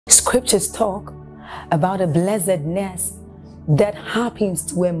Scriptures talk about a blessedness that happens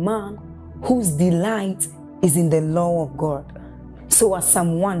to a man whose delight is in the law of God. So as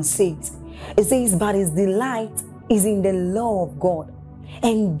Psalm 1 says, it says, but his delight is in the law of God,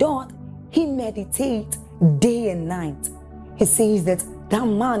 and doth he meditate day and night. He says that that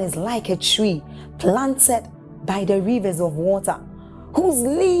man is like a tree planted by the rivers of water, whose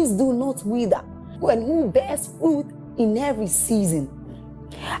leaves do not wither, and who bears fruit in every season.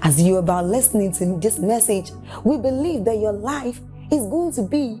 As you're about listening to this message, we believe that your life is going to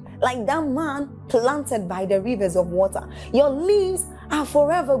be like that man planted by the rivers of water. Your leaves are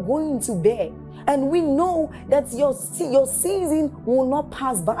forever going to bear. And we know that your season will not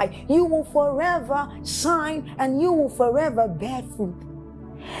pass by. You will forever shine and you will forever bear fruit.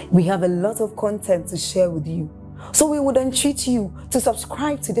 We have a lot of content to share with you. So we would entreat you to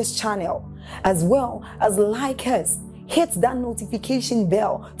subscribe to this channel, as well as like us. Hit that notification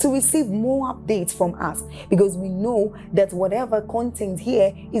bell to receive more updates from us, because we know that whatever content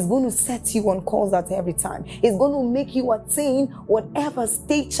here is going to set you on course at every time. It's going to make you attain whatever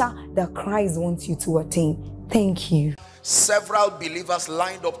stature that Christ wants you to attain. Thank you. Several believers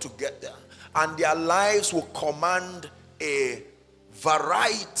lined up together, and their lives will command a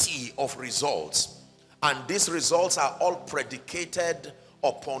variety of results. And these results are all predicated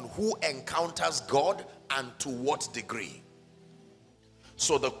upon who encounters God and to what degree.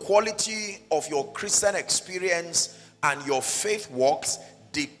 So the quality of your Christian experience and your faith walks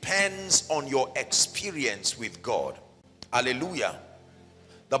depends on your experience with God. Hallelujah.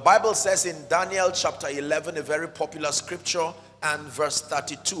 The Bible says in Daniel chapter 11, a very popular scripture, and verse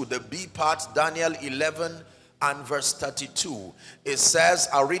 32, the B part, Daniel 11 and verse 32, it says,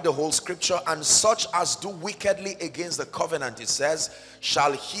 I'll read the whole scripture, and such as do wickedly against the covenant, it says,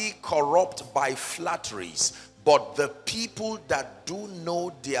 shall he corrupt by flatteries. But the people that do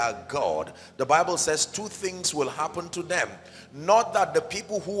know their God, the Bible says two things will happen to them. Not that the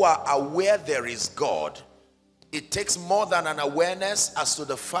people who are aware there is God. It takes more than an awareness as to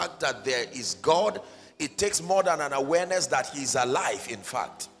the fact that there is God. It takes more than an awareness that he is alive, in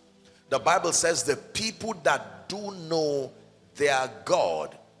fact. The Bible says the people that do know their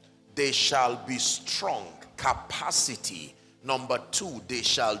God, they shall be strong. Capacity. Number two, they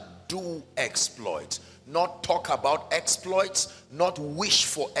shall do exploits. Not talk about exploits, not wish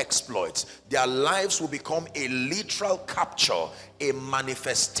for exploits. Their lives will become a literal capture, a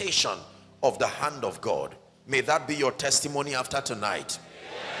manifestation of the hand of God. May that be your testimony after tonight.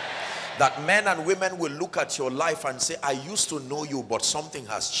 That men and women will look at your life and say, I used to know you, but something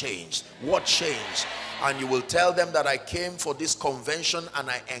has changed. What changed? And you will tell them that I came for this convention and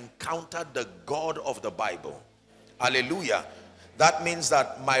I encountered the God of the Bible. Hallelujah. That means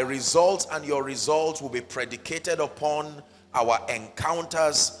that my results and your results will be predicated upon our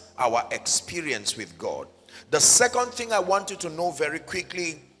encounters, our experience with God. The second thing I want you to know very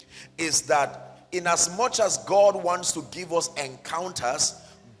quickly is that in as much as God wants to give us encounters,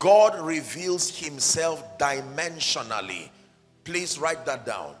 God reveals himself dimensionally. Please write that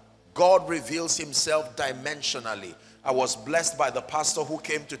down. God reveals himself dimensionally. I was blessed by the pastor who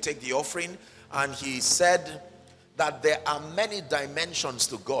came to take the offering, and he said that there are many dimensions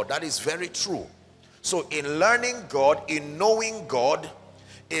to God. That is very true. So in learning God, in knowing God,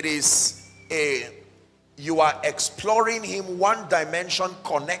 it is you are exploring him one dimension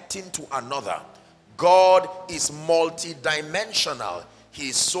connecting to another. God is multi-dimensional. He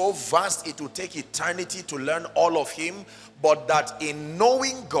is so vast it will take eternity to learn all of him, but that in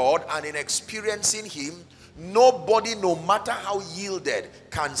knowing God and in experiencing him, nobody, no matter how yielded,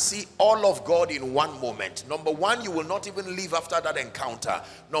 can see all of God in one moment. Number one, you will not even live after that encounter.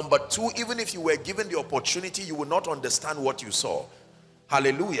 Number two, even if you were given the opportunity, you will not understand what you saw.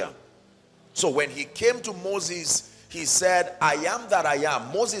 Hallelujah. So when he came to Moses, he said, I am that I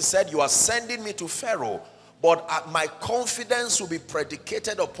am. Moses said, you are sending me to Pharaoh, but my confidence will be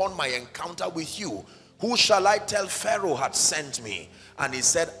predicated upon my encounter with you. Who shall I tell Pharaoh had sent me? And he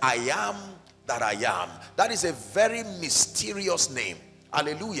said, I am that I am. That is a very mysterious name.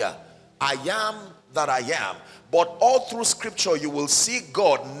 Hallelujah. I am that I am. But all through scripture you will see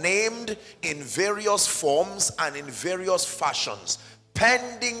God named in various forms and in various fashions,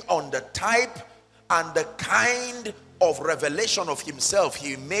 depending on the type and the kind of revelation of himself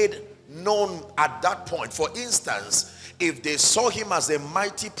he made known at that point. For instance, if they saw him as a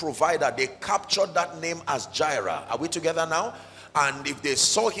mighty provider, they captured that name as Jireh. Are we together now? And if they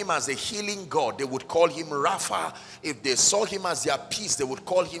saw him as a healing God, they would call him Rapha. If they saw him as their peace, they would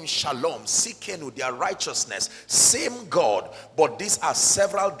call him Shalom. Sikenu, their righteousness. Same God, but these are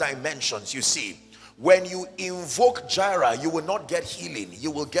several dimensions. You see, When you invoke Jireh, you will not get healing,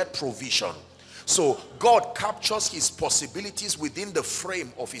 you will get provision. So God captures his possibilities within the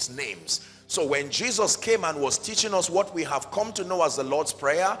frame of his names. So when Jesus came and was teaching us what we have come to know as the Lord's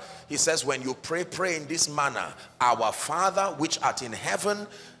Prayer, he says, when you pray, pray in this manner: Our Father which art in heaven.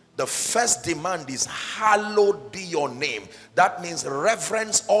 The first demand is, hallowed be your name. That means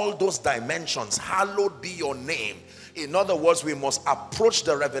reverence all those dimensions. Hallowed be your name. In other words, we must approach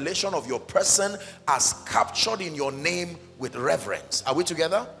the revelation of your person as captured in your name with reverence. Are we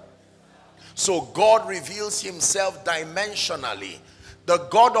together? So God reveals himself dimensionally. The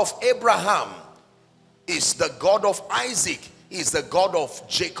God of Abraham is the God of Isaac, is the God of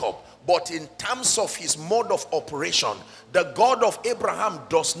Jacob. But in terms of his mode of operation, the God of Abraham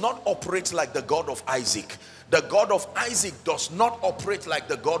does not operate like the God of Isaac. The God of Isaac does not operate like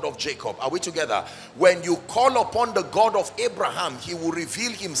the God of Jacob. Are we together? When you call upon the God of Abraham, he will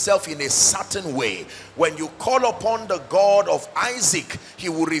reveal himself in a certain way. When you call upon the God of Isaac, he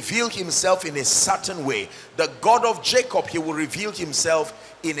will reveal himself in a certain way. The God of Jacob, he will reveal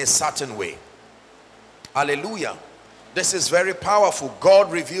himself in a certain way. Hallelujah. This is very powerful.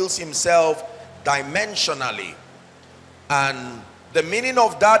 God reveals himself dimensionally. And the meaning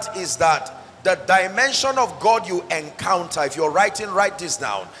of that is that the dimension of God you encounter, if you're writing, write this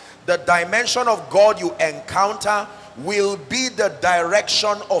down. The dimension of God you encounter will be the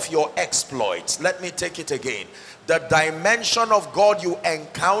direction of your exploits. Let me take it again. The dimension of God you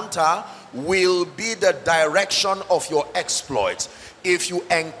encounter will be the direction of your exploits. If you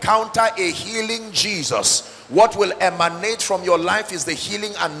encounter a healing Jesus, what will emanate from your life is the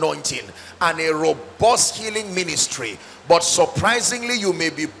healing anointing and a robust healing ministry. But surprisingly, you may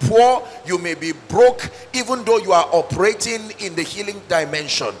be poor, you may be broke, even though you are operating in the healing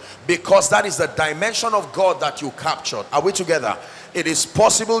dimension, because that is the dimension of God that you captured. Are we together? It is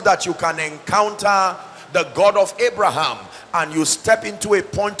possible that you can encounter the God of Abraham and you step into a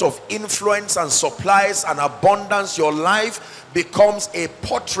point of influence and supplies and abundance. Your life becomes a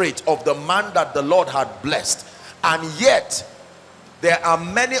portrait of the man that the Lord had blessed. And yet, there are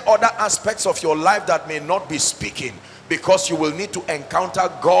many other aspects of your life that may not be speaking, because you will need to encounter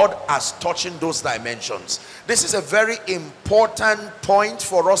God as touching those dimensions. This is a very important point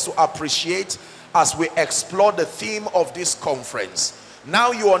for us to appreciate as we explore the theme of this conference.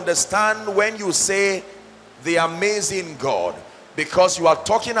 Now you understand when you say the amazing God, because you are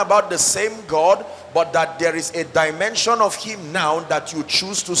talking about the same God, but that there is a dimension of him now that you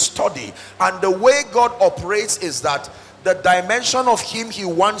choose to study. And the way God operates is that the dimension of him he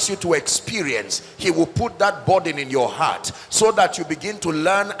wants you to experience, he will put that burden in your heart so that you begin to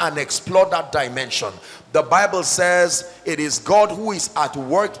learn and explore that dimension. The Bible says it is God who is at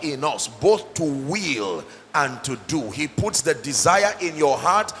work in us, both to will and to do. He puts the desire in your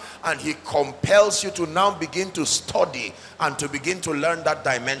heart and he compels you to now begin to study and to begin to learn that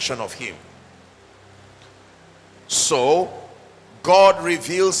dimension of him. So God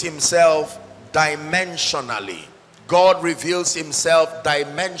reveals himself dimensionally. God reveals himself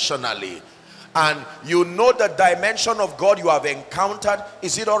dimensionally. And you know the dimension of God you have encountered.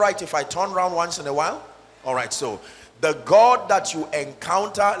 Is it all right if I turn around once in a while? All right, so the God that you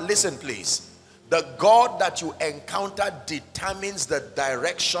encounter, listen please. The God that you encounter determines the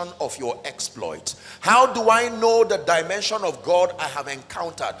direction of your exploit. How do I know the dimension of God I have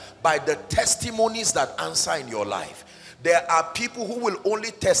encountered? By the testimonies that answer in your life. There are people who will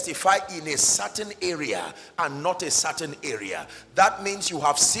only testify in a certain area and not a certain area. That means you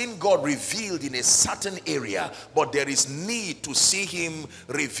have seen God revealed in a certain area, but there is need to see him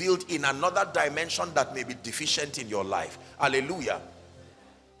revealed in another dimension that may be deficient in your life. Hallelujah.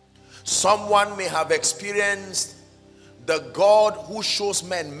 Someone may have experienced the God who shows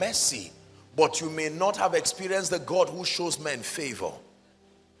men mercy, but you may not have experienced the God who shows men favor.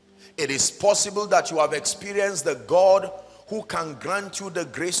 It is possible that you have experienced the God who can grant you the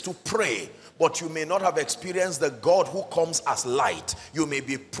grace to pray, but you may not have experienced the God who comes as light. You may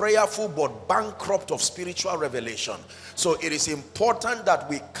be prayerful but bankrupt of spiritual revelation. So it is important that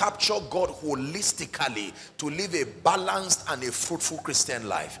we capture God holistically to live a balanced and a fruitful Christian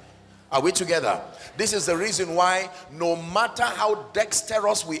life. Are we together? This is the reason why no matter how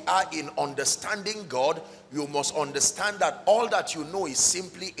dexterous we are in understanding God, you must understand that all that you know is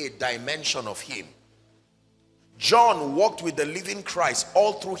simply a dimension of him. John walked with the living Christ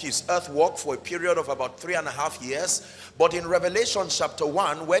all through his earth walk for a period of about 3.5 years. But in Revelation chapter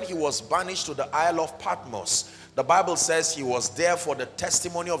 1, when he was banished to the Isle of Patmos, the Bible says he was there for the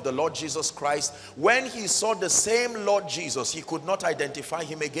testimony of the Lord Jesus Christ. When he saw the same Lord Jesus, he could not identify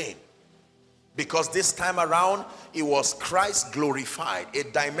him again. Because this time around, it was Christ glorified, a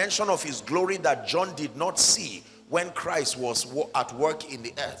dimension of his glory that John did not see when Christ was at work in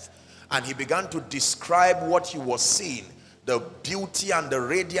the earth. And he began to describe what he was seeing, the beauty and the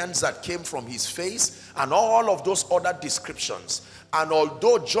radiance that came from his face, and all of those other descriptions. And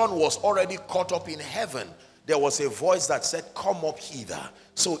although John was already caught up in heaven, there was a voice that said, come up hither.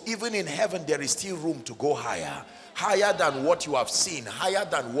 So even in heaven, there is still room to go higher. Higher than what you have seen, higher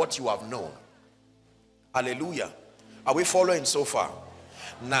than what you have known. Hallelujah. Are we following so far?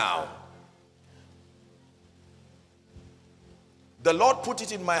 Now, the Lord put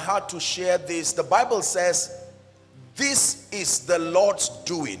it in my heart to share this. The Bible says, this is the Lord's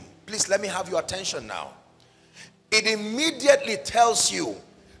doing. Please let me have your attention now. It immediately tells you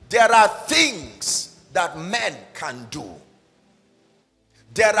there are things that men can do.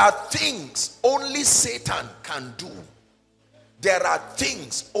 There are things only Satan can do. There are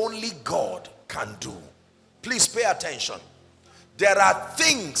things only God can do. Please pay attention. There are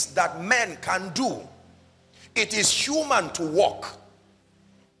things that men can do. It is human to walk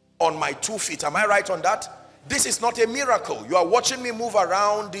on my 2 feet. Am I right on that? This is not a miracle. You are watching me move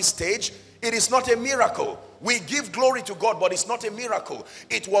around this stage. It is not a miracle. We give glory to God, but it's not a miracle.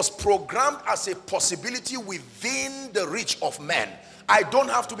 It was programmed as a possibility within the reach of men. I don't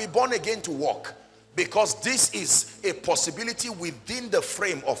have to be born again to walk, because this is a possibility within the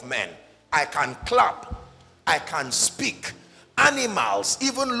frame of men. I can clap. I can speak. Animals,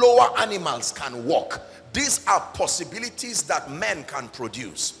 even lower animals, can walk. These are possibilities that men can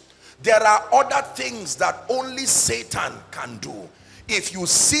produce. There are other things that only Satan can do. If you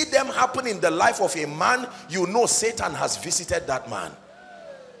see them happen in the life of a man, you know Satan has visited that man.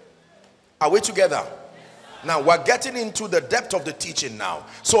 Are we together? Now we're getting into the depth of the teaching now.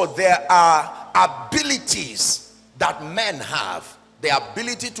 So there are abilities that men have. The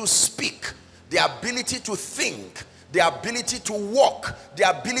ability to speak, the ability to think, the ability to walk, the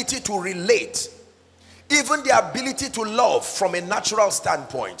ability to relate, even the ability to love from a natural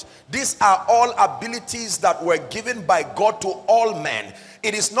standpoint. These are all abilities that were given by God to all men.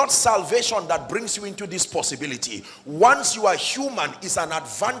 It is not salvation that brings you into this possibility. Once you are human, it's an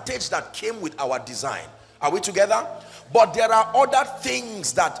advantage that came with our design. Are we together? But there are other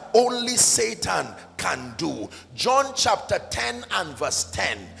things that only Satan can do. John chapter 10 and verse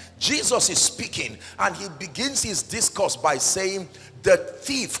 10. Jesus is speaking, and he begins his discourse by saying, the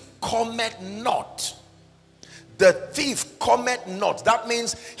thief cometh not. The thief cometh not. That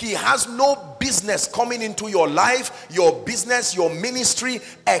means he has no business coming into your life, your business, your ministry,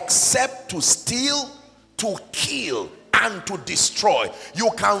 except to steal, to kill, and to destroy. You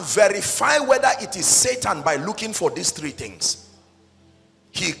can verify whether it is Satan by looking for these three things.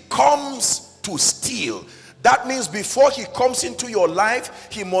 He comes to steal. That means before he comes into your life,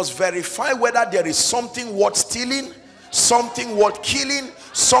 he must verify whether there is something worth stealing, something worth killing,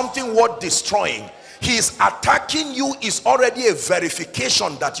 something worth destroying. His attacking you is already a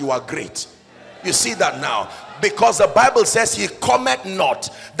verification that you are great. You see that now? Because the Bible says he cometh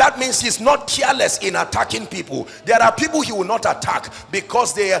not. That means he's not careless in attacking people. There are people he will not attack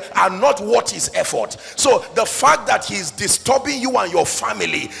because they are not worth his effort. So the fact that he's disturbing you and your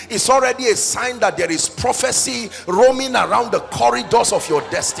family is already a sign that there is prophecy roaming around the corridors of your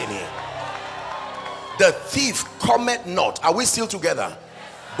destiny. The thief cometh not. Are we still together?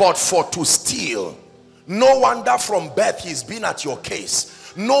 But for to steal. No wonder from birth he's been at your case.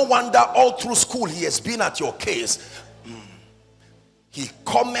 No wonder all through school he has been at your case. He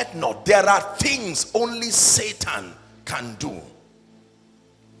cometh not. There are things only Satan can do.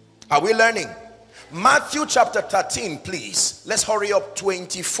 Are we learning? Matthew chapter 13, please. Let's hurry up.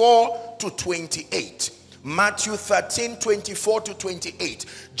 24 to 28. Matthew 13, 24 to 28.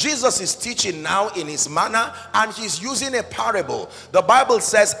 Jesus is teaching now in his manner, and he's using a parable. The Bible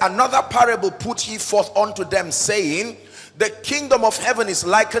says, another parable put he forth unto them, saying, the kingdom of heaven is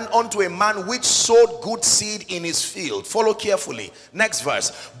likened unto a man which sowed good seed in his field. Follow carefully. Next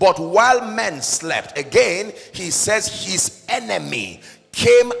verse. But while men slept, again he says his enemy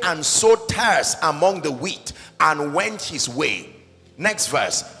came and sowed tares among the wheat and went his way. Next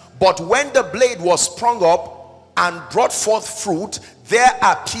verse. But when the blade was sprung up and brought forth fruit, there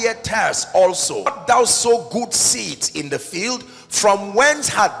appeared tares also. But thou sow good seeds in the field, from whence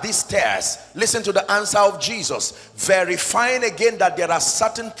had these tares? Listen to the answer of Jesus, verifying again that there are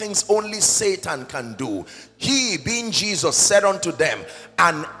certain things only Satan can do. He, being Jesus, said unto them,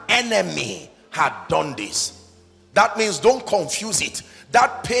 an enemy had done this. That means don't confuse it.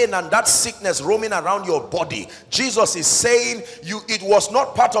 that pain and that sickness roaming around your body, Jesus is saying it was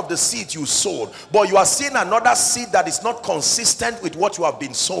not part of the seed you sowed, but you are seeing another seed that is not consistent with what you have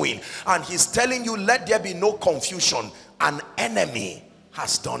been sowing, and he's telling you, let there be no confusion. An enemy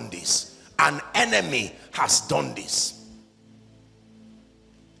has done this. An enemy has done this.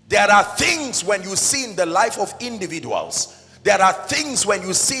 There are things when you see in the life of individuals, there are things when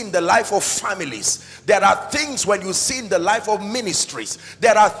you see in the life of families, there are things when you see in the life of ministries,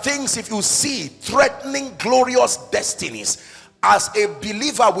 there are things if you see threatening glorious destinies. As a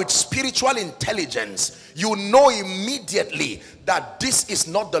believer with spiritual intelligence, you know immediately that this is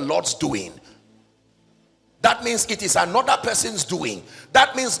not the Lord's doing. That means it is another person's doing.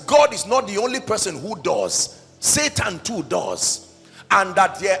 That means God is not the only person who does. Satan too does. And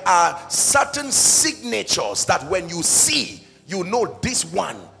that there are certain signatures that when you see, you know this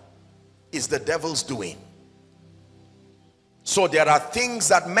one is the devil's doing. So there are things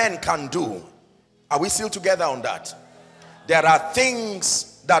that men can do. Are we still together on that? There are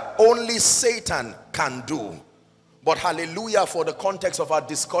things that only Satan can do. But hallelujah, for the context of our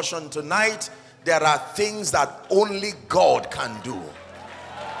discussion tonight, there are things that only God can do.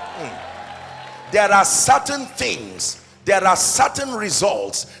 There are certain things, there are certain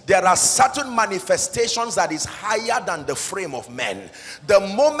results, there are certain manifestations that is higher than the frame of men. The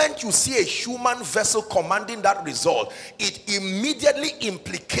moment you see a human vessel commanding that result, it immediately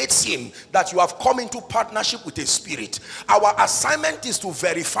implicates him that you have come into partnership with a spirit. Our assignment is to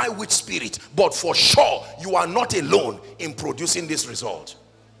verify which spirit, but for sure you are not alone in producing this result.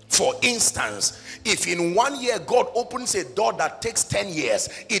 For instance, if in 1 year God opens a door that takes 10 years,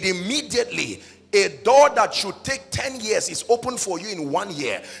 it immediately, a door that should take 10 years is open for you in 1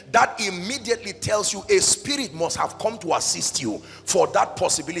 year. That immediately tells you a spirit must have come to assist you for that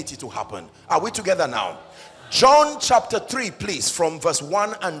possibility to happen. Are we together now? John chapter 3, please, from verse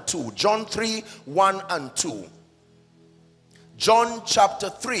 1 and 2. John 3, 1 and 2. John chapter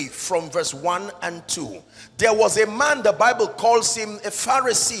 3 from verse 1 and 2. There was a man, the Bible calls him a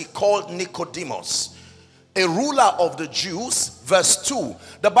Pharisee, called Nicodemus, a ruler of the Jews. Verse 2,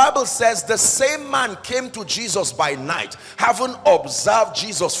 the Bible says, the same man came to Jesus by night, having observed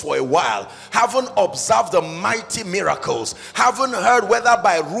Jesus for a while, having observed the mighty miracles, having heard whether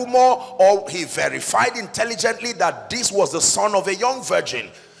by rumor or he verified intelligently that this was the son of a young virgin.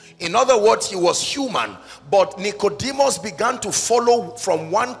 In other words, he was human. But Nicodemus began to follow from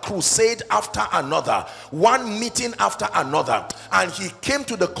one crusade after another, one meeting after another, and he came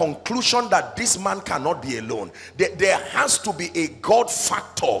to the conclusion that this man cannot be alone. There has to be a God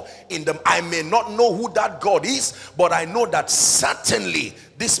factor in them. I may not know who that God is, but I know that certainly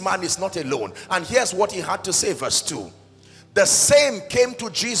this man is not alone. And here's what he had to say, verse 2. The same came to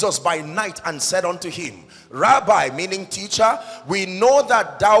Jesus by night and said unto him, Rabbi, meaning teacher, we know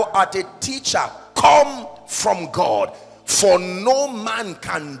that thou art a teacher come from God, for no man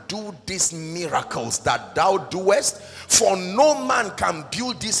can do these miracles that thou doest, for no man can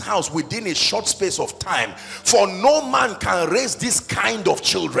build this house within a short space of time, for no man can raise this kind of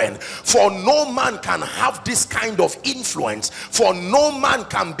children, for no man can have this kind of influence, for no man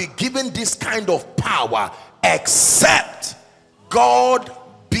can be given this kind of power except God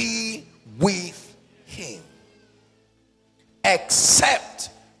be with him. Except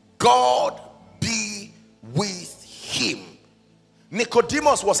God be with him.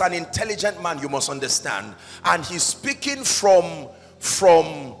 Nicodemus was an intelligent man, you must understand, and he's speaking from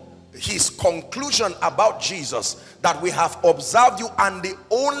his conclusion about Jesus, that we have observed you, and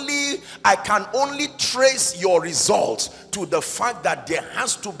I can only trace your results to the fact that there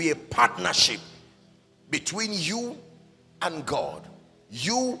has to be a partnership between you and God,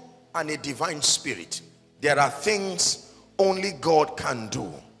 you and a divine spirit. There are things only God can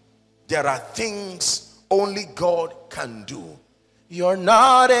do. There are things only God can do. You're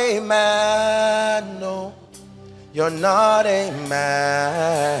not a man, no. You're not a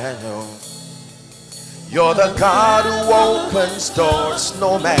man, no. You're the God who opens doors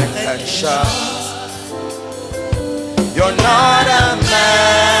no man can shut. You're not a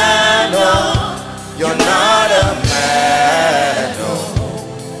man, no. You're not a man, no.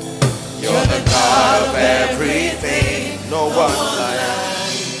 You're the God of everything, no one like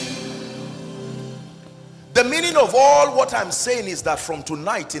you. The meaning of all what I'm saying is that from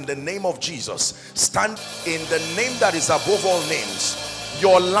tonight, in the name of Jesus, stand in the name that is above all names.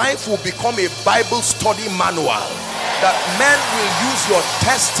 Your life will become a Bible study manual that men will use your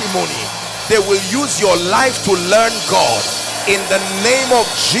testimony. They will use your life to learn God. In the name of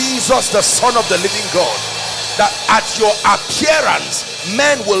Jesus, the Son of the living God, that at your appearance,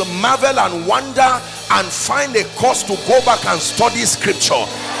 men will marvel and wonder and find a course to go back and study scripture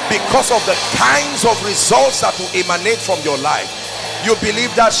because of the kinds of results that will emanate from your life. You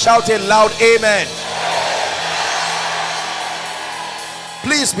believe that? Shout it loud, amen.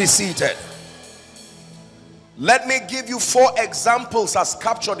 Please be seated. Let me give you 4 examples as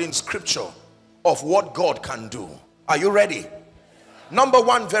captured in scripture of what God can do. Are you ready? Number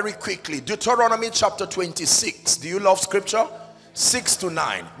 1, very quickly, Deuteronomy chapter 26. Do you love scripture? 6 to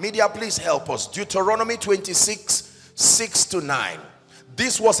 9. Media, please help us. Deuteronomy 26, 6 to 9.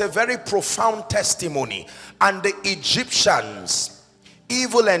 This was a very profound testimony. And the Egyptians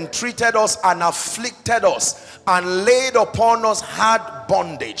evil entreated us and afflicted us and laid upon us hard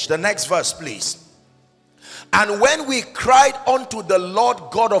bondage. The next verse, please. And when we cried unto the Lord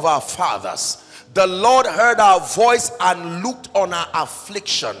God of our fathers, the Lord heard our voice and looked on our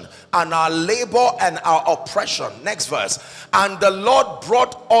affliction and our labor and our oppression. Next verse. And the Lord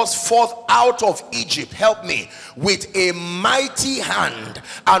brought us forth out of Egypt, help me, with a mighty hand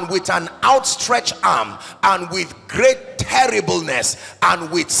and with an outstretched arm and with great terribleness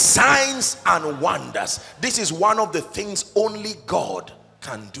and with signs and wonders. This is one of the things only God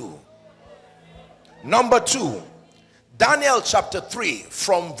can do. Number 2, Daniel chapter 3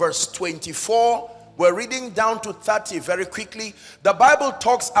 from verse 24. We're reading down to 30 very quickly. The Bible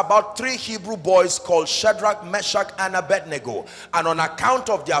talks about 3 Hebrew boys called Shadrach, Meshach, and Abednego. And on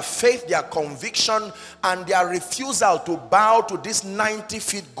account of their faith, their conviction, and their refusal to bow to this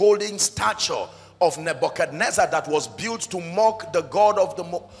 90-feet golden statue of Nebuchadnezzar that was built to mock the God of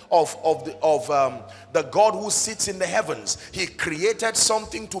the God who sits in the heavens. He created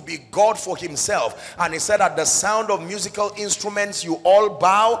something to be God for himself, and he said, at the sound of musical instruments you all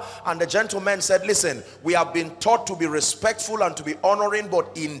bow. And the gentleman said, listen, we have been taught to be respectful and to be honoring,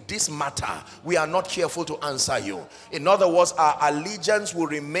 but in this matter we are not careful to answer you. In other words, our allegiance will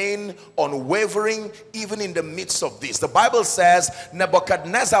remain unwavering even in the midst of this. The Bible says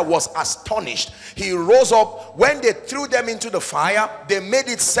Nebuchadnezzar was astonished. He rose up. When they threw them into the fire, they made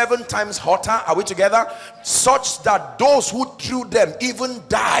it 7 times hotter. Are we together? Such that those who threw them even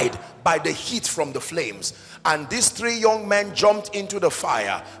died by the heat from the flames. And these 3 young men jumped into the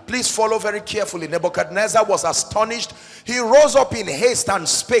fire. Please follow very carefully. Nebuchadnezzar was astonished. He rose up in haste and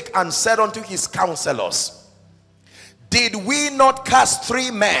spake and said unto his counselors, did we not cast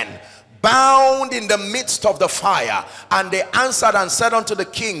 3 men bound in the midst of the fire? And they answered and said unto the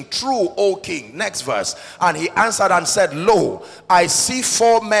king, true, O king. Next verse. And he answered and said, lo, I see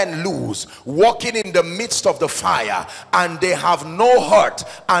 4 men loose, walking in the midst of the fire, and they have no hurt,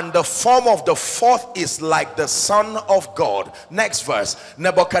 and the form of the 4th is like the Son of God. Next verse.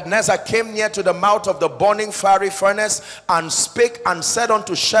 Nebuchadnezzar came near to the mouth of the burning fiery furnace, and spake and said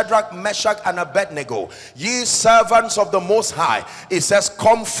unto Shadrach, Meshach, and Abednego, ye servants of the Most High, it says,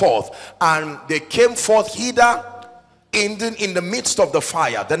 come forth. And they came forth hither in the midst of the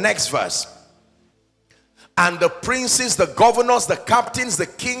fire. The next verse. And the princes, the governors, the captains, the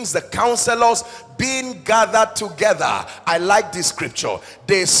kings, the counselors, being gathered together. I like this scripture.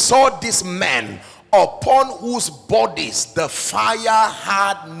 They saw these men upon whose bodies the fire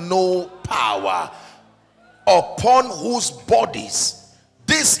had no power. Upon whose bodies.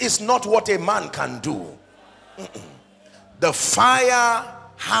 This is not what a man can do. The fire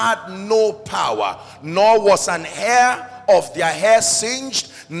had no power, nor was an hair of their hair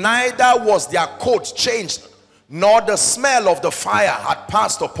singed, neither was their coat changed, nor the smell of the fire had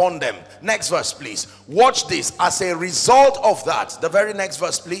passed upon them. Next verse, please. Watch this. As a result of that, the very next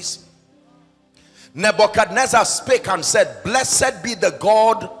verse, please. Nebuchadnezzar spake and said, blessed be the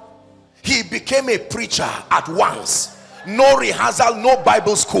God. He became a preacher at once. No rehearsal, no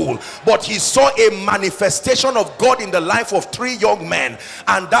Bible school, but he saw a manifestation of God in the life of 3 young men,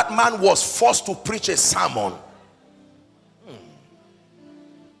 and that man was forced to preach a sermon.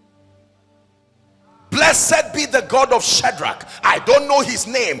 Blessed be the God of Shadrach. I don't know his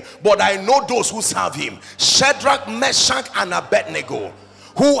name, but I know those who serve him. Shadrach, Meshach, and Abednego,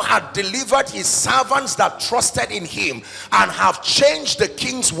 who had delivered his servants that trusted in him, and have changed the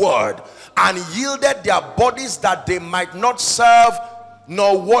king's word, and yielded their bodies that they might not serve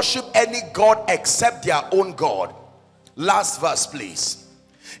nor worship any God except their own God. Last verse, please.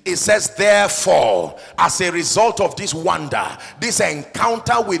 It says, therefore, as a result of this wonder, this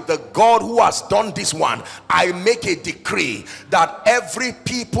encounter with the God who has done this one, I make a decree that every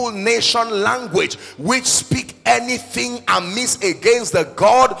people, nation, language which speak anything amiss against the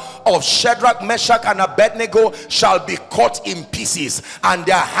God of Shadrach, Meshach, and Abednego shall be cut in pieces, and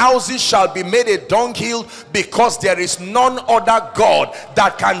their houses shall be made a dunghill, because there is none other God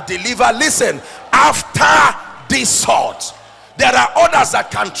that can deliver, listen, after this sort. There are others that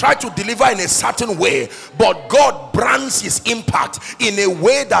can try to deliver in a certain way, but God brands his impact in a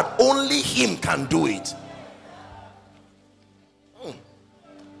way that only him can do it.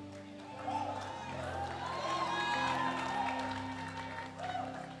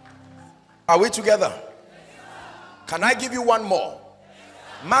 Are we together? Can I give you one more?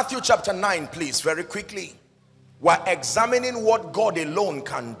 Matthew chapter 9, please, very quickly. We're examining what God alone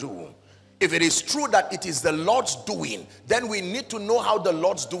can do. If it is true that it is the Lord's doing, then we need to know how the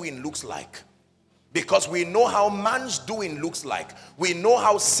Lord's doing looks like. Because we know how man's doing looks like. We know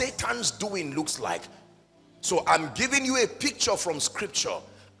how Satan's doing looks like. So I'm giving you a picture from scripture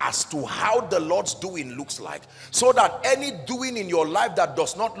as to how the Lord's doing looks like, so that any doing in your life that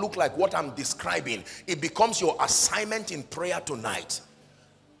does not look like what I'm describing, it becomes your assignment in prayer tonight.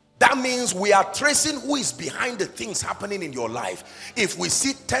 That means we are tracing who is behind the things happening in your life. If we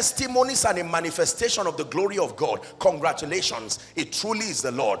see testimonies and a manifestation of the glory of God, congratulations, it truly is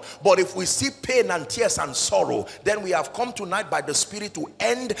the Lord. But if we see pain and tears and sorrow, then we have come tonight by the Spirit to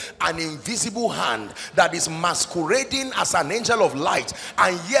end an invisible hand that is masquerading as an angel of light,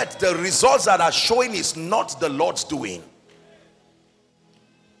 and yet the results that are showing is not the Lord's doing.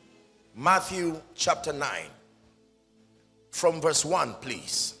 Matthew chapter 9, from verse 1,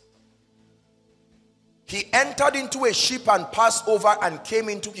 please. He entered into a ship and passed over and came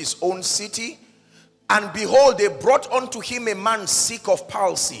into his own city. And behold, they brought unto him a man sick of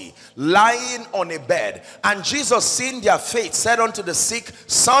palsy, lying on a bed. And Jesus, seeing their faith, said unto the sick,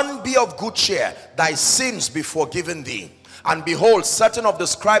 Son, be of good cheer, thy sins be forgiven thee. And behold, certain of the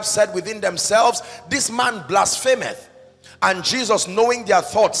scribes said within themselves, This man blasphemeth. And Jesus, knowing their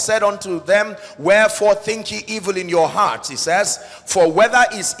thoughts, said unto them, Wherefore think ye evil in your hearts? He says, For whether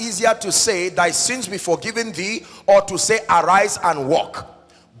is easier to say, Thy sins be forgiven thee, or to say, Arise and walk?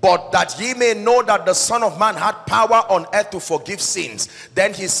 But that ye may know that the Son of Man had power on earth to forgive sins.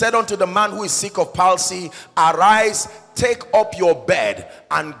 Then he said unto the man who is sick of palsy, Arise, take up your bed,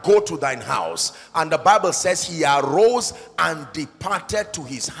 and go to thine house. And the Bible says he arose and departed to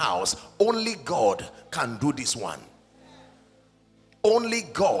his house. Only God can do this one. Only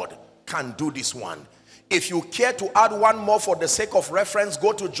God can do this one. If you care to add one more for the sake of reference,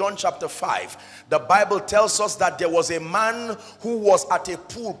 go to John chapter 5. The Bible tells us that there was a man who was at a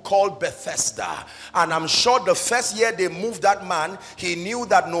pool called Bethesda. And I'm sure the first year they moved that man, he knew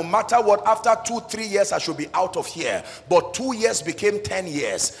that no matter what, after 2-3 years I should be out of here. But 2 years became 10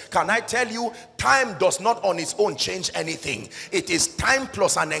 years. Can I tell you, time does not on its own change anything. It is time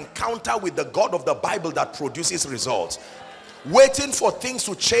plus an encounter with the God of the Bible that produces results. Waiting for things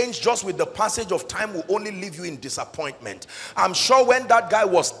to change just with the passage of time will only leave you in disappointment. I'm sure when that guy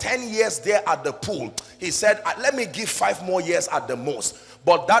was 10 years there at the pool, he said, let me give 5 more years at the most.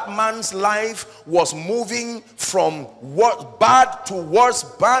 But that man's life was moving from bad to worse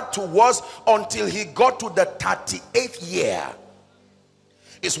until he got to the 38th year.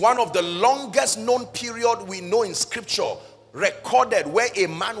 It's one of the longest known period we know in scripture recorded where a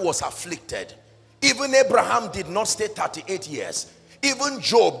man was afflicted. Even Abraham did not stay 38 years. Even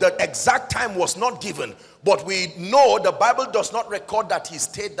Job, the exact time was not given. But we know the Bible does not record that he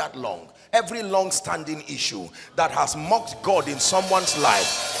stayed that long. Every long-standing issue that has mocked God in someone's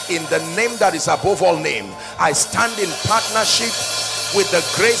life, in the name that is above all name, I stand in partnership with the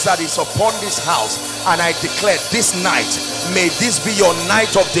grace that is upon this house, and I declare this night, may this be your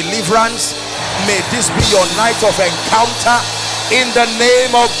night of deliverance. May this be your night of encounter in the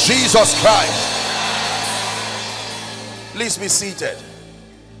name of Jesus Christ. Please be seated.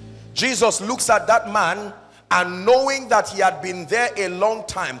 Jesus looks at that man, and knowing that he had been there a long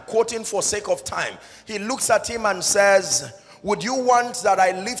time, quoting for sake of time, he looks at him and says, would you want that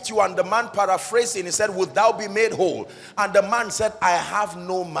I lift you? And the man paraphrasing, he said, would thou be made whole? And the man said, I have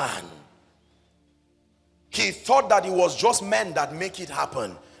no man. He thought that it was just men that make it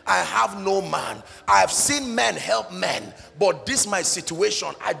happen. I have no man. I have seen men help men, but this is my situation.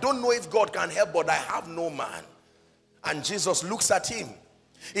 I don't know if God can help, but I have no man. And Jesus looks at him.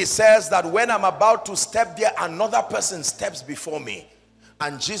 He says that when I'm about to step there, another person steps before me.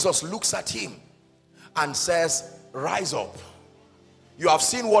 And Jesus looks at him and says, rise up. You have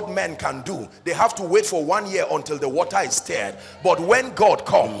seen what men can do. They have to wait for 1 year until the water is stirred. But when God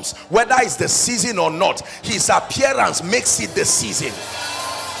comes, whether it's the season or not, his appearance makes it the season.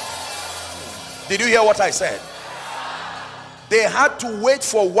 Did you hear what I said? They had to wait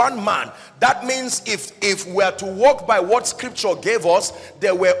for one man. That means if we are to walk by what scripture gave us,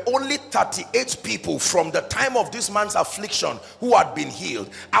 there were only 38 people from the time of this man's affliction who had been healed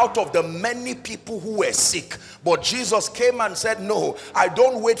out of the many people who were sick. But Jesus came and said, no, I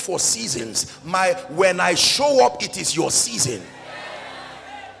don't wait for seasons. When I show up, it is your season.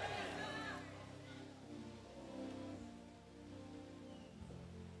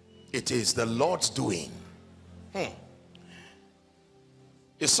 It is the Lord's doing.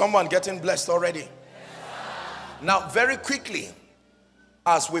 Is someone getting blessed already? Now, very quickly,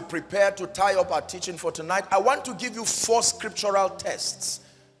 as we prepare to tie up our teaching for tonight, I want to give you 4 scriptural tests.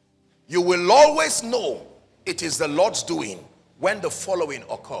 You will always know it is the Lord's doing when the following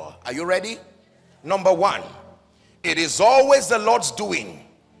occur. Are you ready? Number 1, it is always the Lord's doing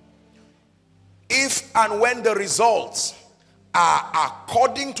if and when the results are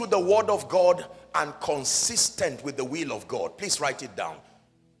according to the word of God and consistent with the will of God. Please write it down.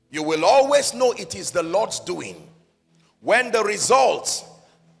 You will always know it is the Lord's doing when the results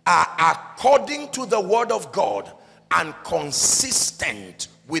are according to the word of God and consistent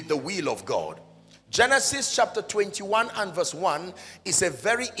with the will of God. Genesis chapter 21 and verse 1 is a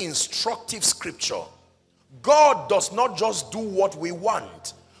very instructive scripture. God does not just do what we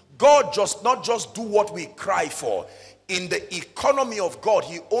want. God does not just do what we cry for. In the economy of God,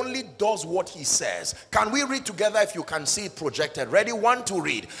 he only does what he says. Can we read together if you can see it projected? Ready? 1, 2,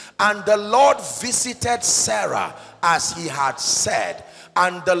 read. And the Lord visited Sarah as he had said,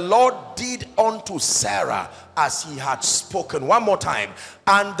 and the Lord did unto Sarah as he had spoken. One more time.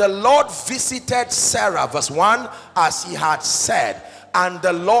 And the Lord visited Sarah, verse 1, as he had said, and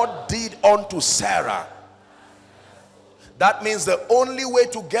the Lord did unto Sarah. That means the only way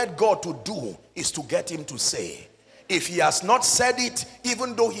to get God to do is to get him to say. If he has not said it,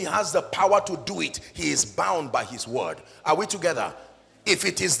 even though he has the power to do it, he is bound by his word. Are we together? If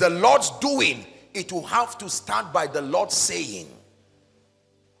it is the Lord's doing, it will have to start by the Lord saying.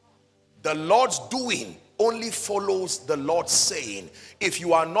 The Lord's doing only follows the Lord's saying. If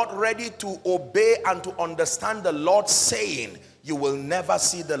you are not ready to obey and to understand the Lord's saying, you will never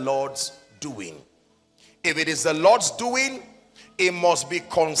see the Lord's doing. If it is the Lord's doing, it must be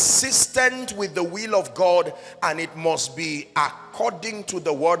consistent with the will of God, and it must be according to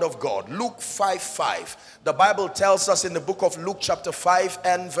the word of God. Luke 5:5. The Bible tells us in the book of Luke chapter 5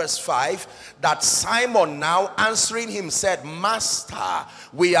 and verse 5 that Simon now answering him said, Master,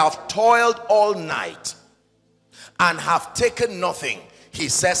 we have toiled all night and have taken nothing. He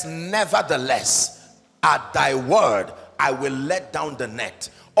says, nevertheless, at thy word, I will let down the net.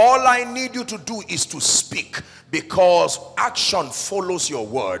 All I need you to do is to speak, because action follows your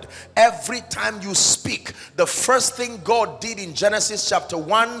word. Every time you speak, the first thing God did in Genesis chapter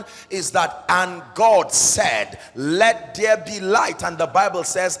 1 is that, and God said, let there be light. And the Bible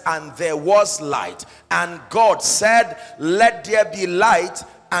says, and there was light. And God said, let there be light,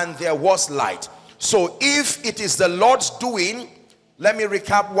 and there was light. So if it is the Lord's doing, let me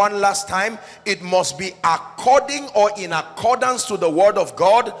recap one last time. It must be according or in accordance to the word of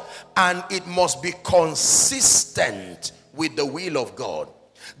God, and it must be consistent with the will of God.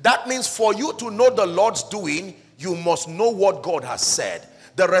 That means for you to know the Lord's doing, you must know what God has said.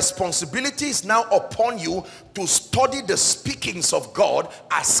 The responsibility is now upon you to study the speakings of God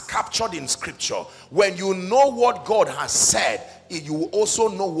as captured in scripture. When you know what God has said, you will also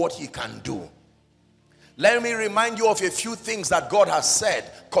know what he can do. Let me remind you of a few things that God has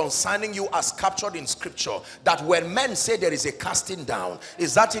said concerning you as captured in scripture. That when men say there is a casting down,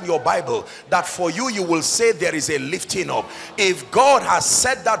 is that in your Bible? That for you, you will say there is a lifting up. If God has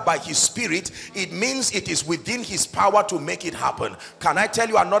said that by his spirit, it means it is within his power to make it happen. Can I tell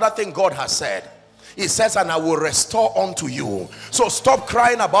you another thing God has said? He says, and I will restore unto you. So stop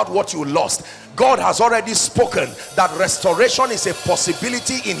crying about what you lost. God has already spoken that restoration is a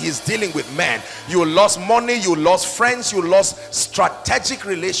possibility in his dealing with men. You lost money, you lost friends, you lost strategic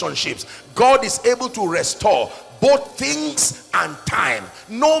relationships. God is able to restore both things and time.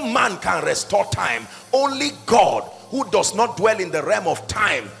 No man can restore time. Only God, who does not dwell in the realm of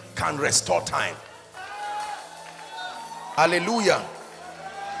time, can restore time. Hallelujah.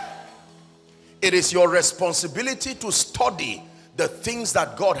 It is your responsibility to study the things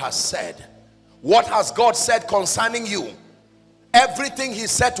that God has said. What has God said concerning you? Everything he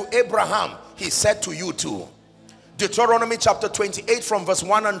said to Abraham, he said to you too. Deuteronomy chapter 28 from verse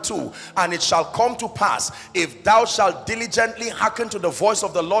 1 and 2. And it shall come to pass, if thou shalt diligently hearken to the voice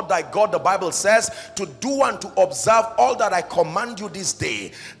of the Lord thy God, the Bible says, to do and to observe all that I command you this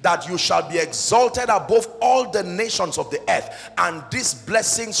day, that you shall be exalted above all the nations of the earth, and these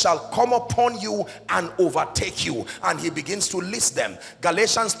blessings shall come upon you and overtake you. And he begins to list them.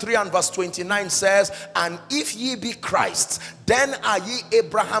 Galatians 3 and verse 29 says, and if ye be Christ, then are ye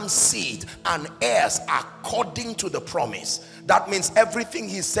Abraham's seed and heirs according to the promise. That means everything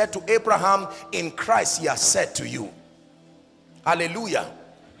he said to Abraham, in Christ he has said to you. Hallelujah.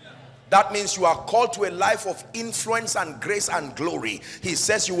 That means you are called to a life of influence and grace and glory. He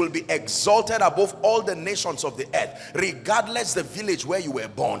says you will be exalted above all the nations of the earth, regardless the village where you were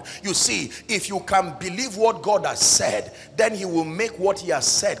born. You see, if you can believe what God has said, then he will make what he has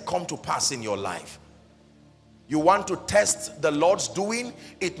said come to pass in your life. You want to test the Lord's doing,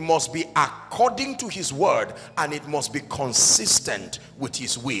 it must be according to his word, and it must be consistent with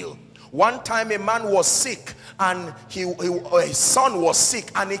his will. One time a man was sick, and his son was sick,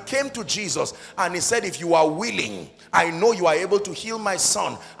 and he came to Jesus and he said, if you are willing, I know you are able to heal my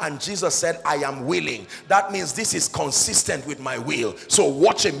son. And Jesus said, I am willing. That means this is consistent with my will. So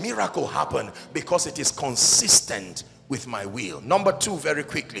watch a miracle happen, because it is consistent with my will. Number two, very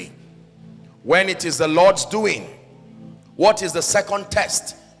quickly, when it is the Lord's doing, what is the second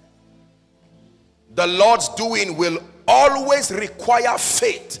test? The Lord's doing will always require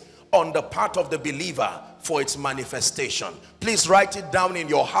faith on the part of the believer for its manifestation. Please write it down in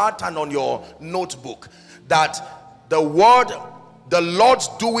your heart and on your notebook, that the word, the Lord's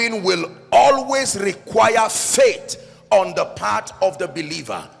doing, will always require faith on the part of the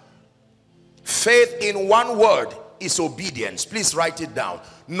believer. Faith, in one word, is obedience. Please write it down.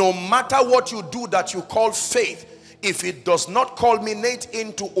 No matter what you do that you call faith, if it does not culminate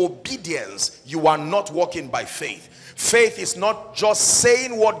into obedience, you are not walking by faith. Faith is not just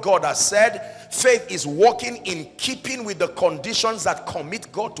saying what God has said. Faith is walking in keeping with the conditions that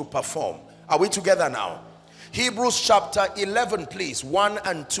commit God to perform. Are we together now? Hebrews chapter 11, please, 1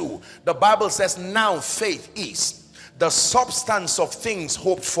 and 2. The Bible says, now faith is the substance of things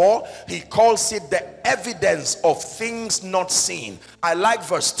hoped for. He calls it the evidence of things not seen. I like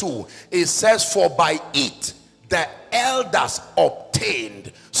verse 2. It says, for by it the elders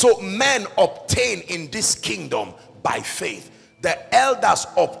obtained. So men obtain in this kingdom by faith. The elders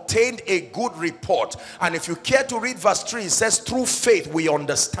obtained a good report. And if you care to read verse 3, it says, through faith we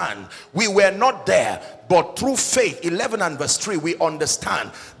understand. We were not there, but through faith, 11 and verse 3, we understand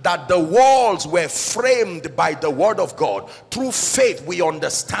that the walls were framed by the word of God. Through faith we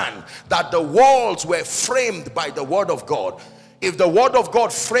understand that the walls were framed by the word of God. If the word of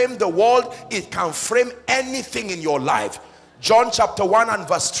God framed the world, it can frame anything in your life. John chapter 1 and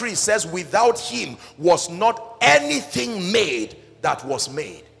verse 3 says, without him was not anything made that was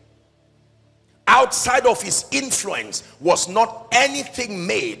made. Outside of his influence was not anything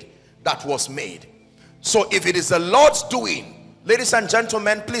made that was made. So if it is the Lord's doing, ladies and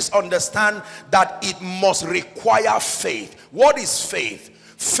gentlemen, please understand that it must require faith. What is faith?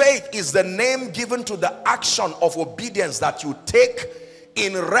 Faith is the name given to the action of obedience that you take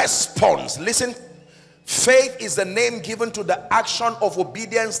in response. Listen. Faith is the name given to the action of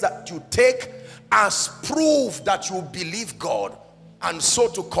obedience that you take as proof that you believe God, and so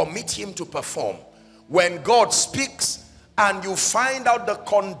to commit him to perform. When God speaks and you find out the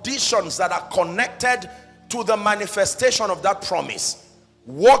conditions that are connected to the manifestation of that promise,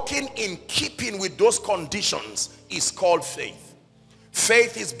 walking in keeping with those conditions is called faith.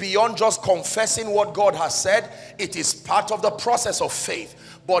 Faith is beyond just confessing what God has said. It is part of the process of faith.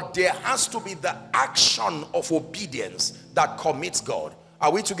 But there has to be the action of obedience that commits God.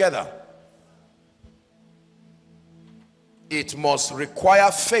 Are we together? It must require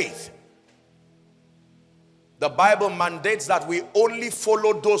faith. The Bible mandates that we only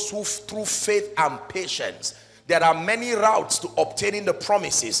follow those who through faith and patience. There are many routes to obtaining the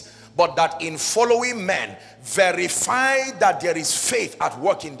promises, but that in following men, verify that there is faith at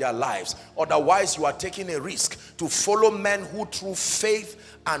work in their lives. Otherwise, you are taking a risk to follow men who through faith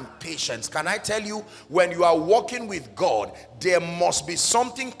and patience. Can I tell you, when you are walking with God, there must be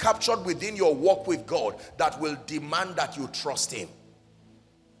something captured within your walk with God that will demand that you trust him.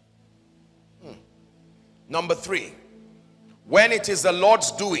 Number 3, when it is the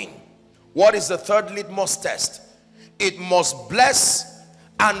Lord's doing, what is the third litmus test? It must bless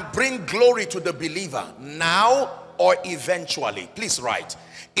and bring glory to the believer now or eventually. Please write,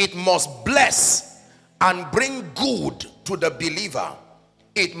 it must bless and bring good to the believer.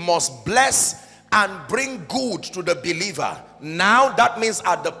 It must bless and bring good to the believer now. That means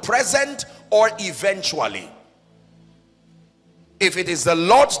at the present or eventually. If it is the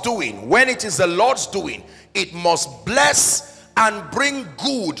Lord's doing, when it is the Lord's doing, it must bless and bring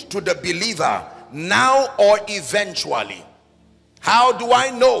good to the believer now or eventually. How do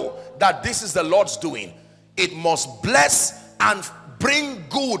I know that this is the Lord's doing? It must bless and bring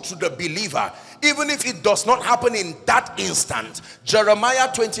good to the believer, even if it does not happen in that instant. Jeremiah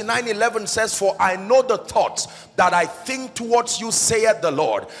 29:11 says, for I know the thoughts that I think towards you, saith the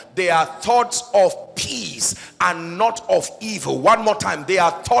Lord. They are thoughts of peace and not of evil. One more time. They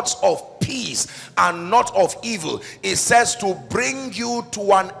are thoughts of peace and not of evil. It says to bring you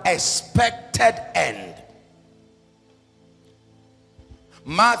to an expected end.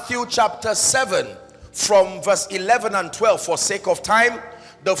 Matthew chapter 7 from verse 11 and 12 for sake of time.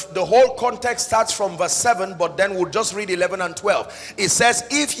 The whole context starts from verse 7, but then we'll just read 11 and 12. It says,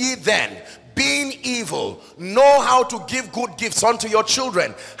 if ye then, being evil, know how to give good gifts unto your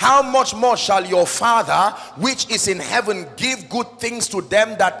children, how much more shall your Father which is in heaven give good things to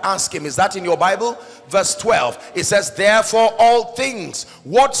them that ask him? Is that in your Bible? Verse 12, it says, therefore all things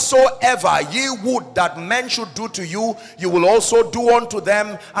whatsoever ye would that men should do to you, you will also do unto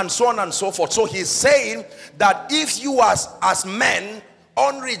them, and so on and so forth. So he's saying that if you as men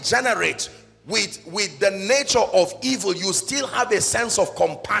unregenerate with the nature of evil, you still have a sense of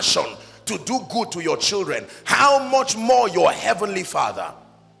compassion to do good to your children, how much more your heavenly Father?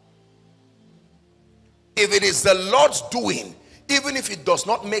 If it is the Lord's doing, even if it does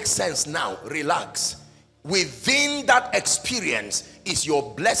not make sense now, relax. Within that experience is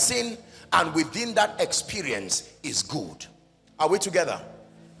your blessing, and within that experience is good. Are we together?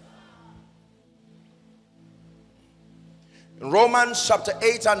 In Romans chapter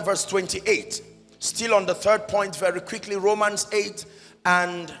 8 and verse 28, still on the third point very quickly, Romans 8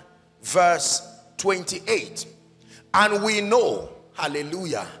 and verse 28. And we know,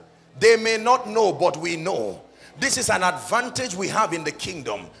 hallelujah, they may not know, but we know. This is an advantage we have in the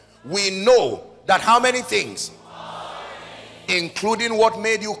kingdom. We know that how many things? Including what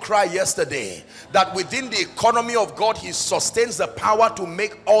made you cry yesterday, that within the economy of God, he sustains the power to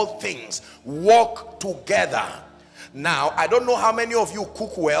make all things work together. Now, I don't know how many of you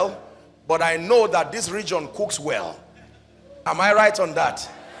cook well, but I know that this region cooks well. Am I right on that?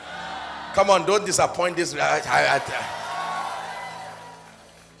 Come on, don't disappoint this.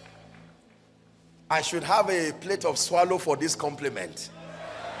 I should have a plate of swallow for this compliment.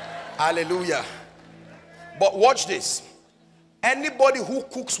 Hallelujah. But watch this. Anybody who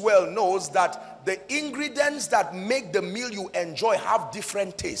cooks well knows that the ingredients that make the meal you enjoy have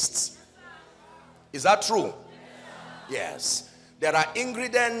different tastes. Is that true? Yes. There are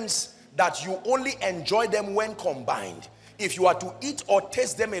ingredients that you only enjoy them when combined. If you are to eat or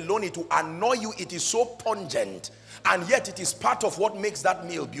taste them alone, it will annoy you. It is so pungent, and yet it is part of what makes that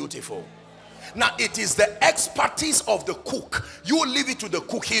meal beautiful. Now, it is the expertise of the cook. You leave it to the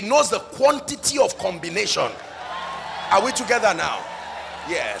cook. He knows the quantity of combination. Are we together now?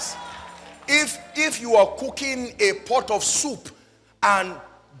 Yes. If you are cooking a pot of soup and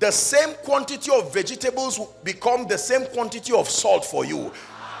the same quantity of vegetables become the same quantity of salt for you,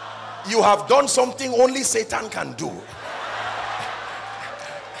 you have done something only Satan can do.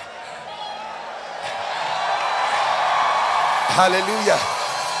 Hallelujah.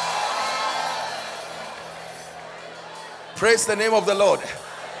 Praise the name of the Lord.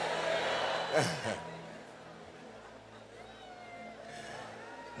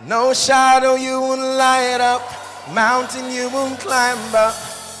 No shadow you won't light up, mountain you won't climb up,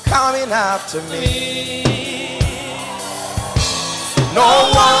 coming after me. No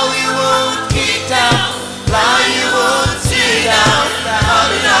wall you won't kick down, lie you won't tear down,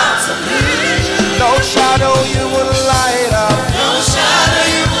 coming after me. No shadow you won't light up, no shadow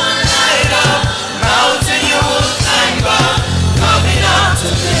you won't light up, mountain you won't climb up, coming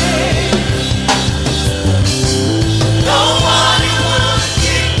after me. No wall you won't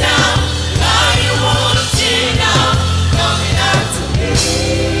kick down, lie you won't tear down, coming after me.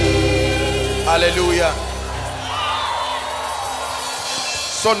 Hallelujah.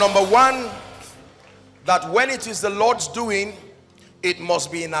 So number one, that when it is the Lord's doing, it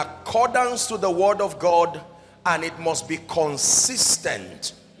must be in accordance to the word of God, and it must be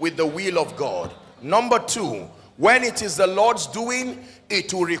consistent with the will of God. Number two, when it is the Lord's doing,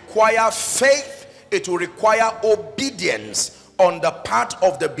 it will require faith, it will require obedience on the part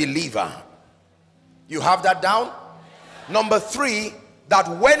of the believer. You have that down? Number three, that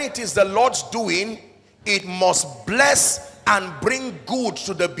when it is the Lord's doing, it must bless and bring good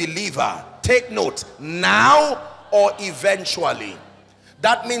to the believer. Take note, now or eventually.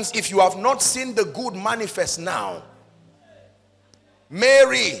 That means if you have not seen the good manifest now,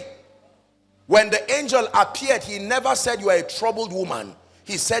 Mary When the angel appeared, he never said you are a troubled woman.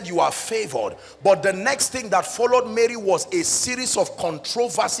 He said you are favored. But the next thing that followed Mary was a series of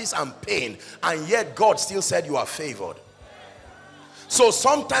controversies and pain, and yet God still said you are favored. So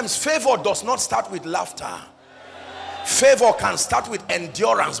sometimes favor does not start with laughter. Favor can start with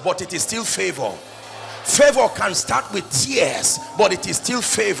endurance, but it is still favor. Favor can start with tears, but it is still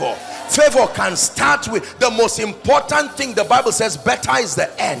favor. Favor can start with the most important thing. The Bible says better is the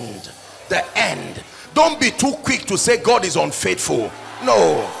end. The end. Don't be too quick to say God is unfaithful.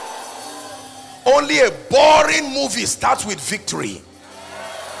 No. Only a boring movie starts with victory.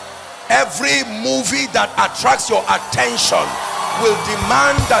 Every movie that attracts your attention will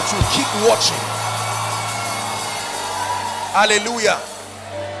demand that you keep watching. Hallelujah.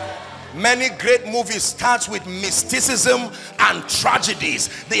 Many great movies start with mysticism and tragedies.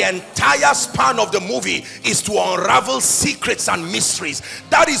 The entire span of the movie is to unravel secrets and mysteries.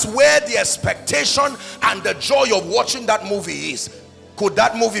 That is where the expectation and the joy of watching that movie is. Could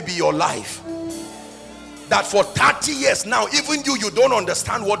that movie be your life? That for 30 years now, even you don't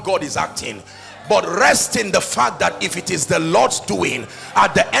understand what God is acting. But rest in the fact that if it is the Lord's doing,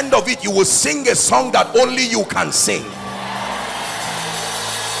 at the end of it, you will sing a song that only you can sing.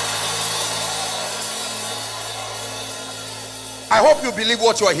 I hope you believe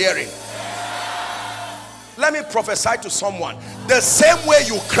what you are hearing. Let me prophesy to someone. The same way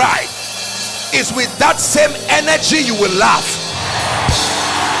you cry is with that same energy you will laugh.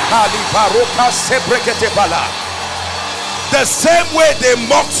 The same way they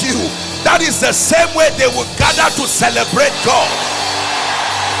mocked you, that is the same way they will gather to celebrate God.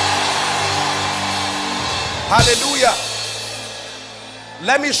 Hallelujah.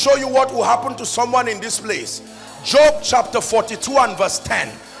 Let me show you what will happen to someone in this place. Job chapter 42 and verse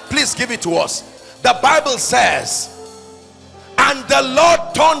 10. Please give it to us. The Bible says, and the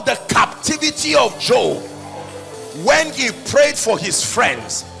Lord turned the captivity of Job when he prayed for his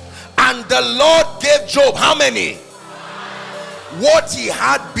friends. And the Lord gave Job how many? What he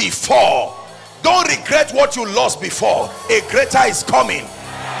had before. Don't regret what you lost before. A greater is coming.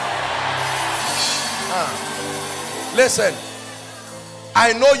 Listen,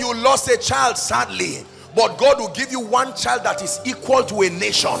 I know you lost a child sadly, but God will give you one child that is equal to a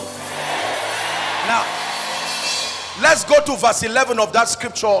nation. Now, let's go to verse 11 of that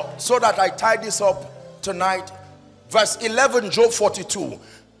scripture so that I tie this up tonight. Verse 11, Job 42.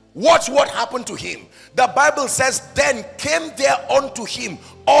 Watch what happened to him. The Bible says, then came there unto him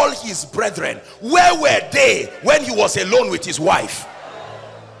all his brethren. Where were they when he was alone with his wife?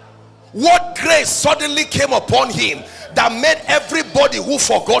 What grace suddenly came upon him that made everybody who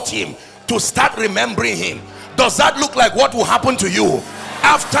forgot him to start remembering him? Does that look like what will happen to you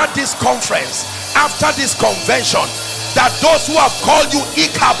after this conference, after this convention? That those who have called you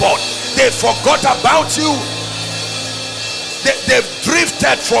Ichabod, they forgot about you. They've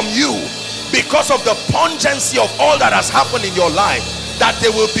drifted from you because of the pungency of all that has happened in your life, that they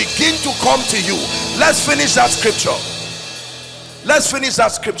will begin to come to you. Let's finish that scripture. Let's finish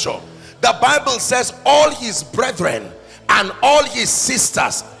that scripture. The Bible says all his brethren and all his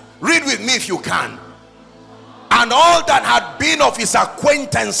sisters, read with me if you can, and all that had been of his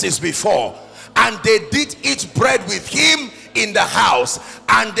acquaintances before, and they did eat bread with him in the house,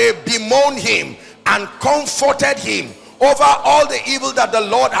 and they bemoaned him and comforted him over all the evil that the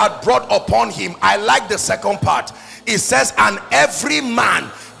Lord had brought upon him. I like the second part. It says, and every man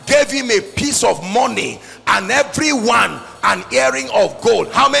gave him a piece of money, and every one an earring of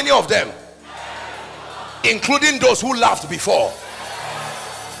gold. How many of them? Including those who laughed before.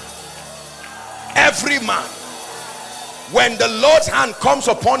 Every man. When the Lord's hand comes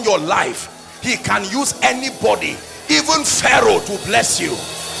upon your life, he can use anybody, even Pharaoh, to bless you.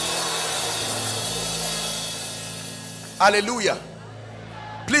 Hallelujah.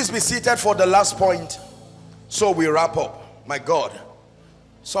 Please be seated for the last point, so we wrap up. My God,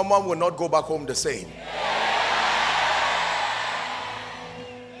 someone will not go back home the same.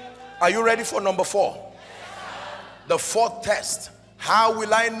 Are you ready for number 4? The fourth test. How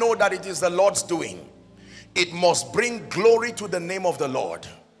will I know that it is the Lord's doing? It must bring glory to the name of the Lord.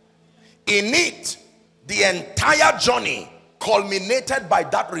 In it, the entire journey culminated by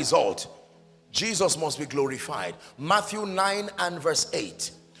that result. Jesus must be glorified. Matthew 9 and verse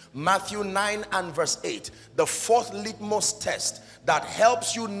 8. Matthew 9 and verse 8. The fourth litmus test that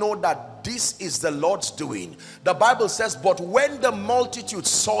helps you know that this is the Lord's doing. The Bible says, but when the multitude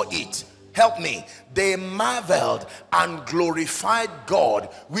saw it, help me, they marveled and glorified God,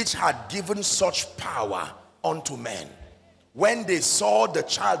 which had given such power unto men. when they saw the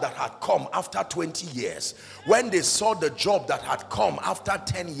child that had come after 20 years, when they saw the job that had come after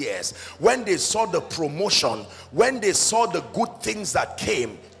 10 years, when they saw the promotion, when they saw the good things that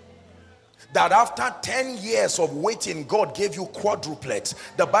came, that after 10 years of waiting, God gave you quadruplets.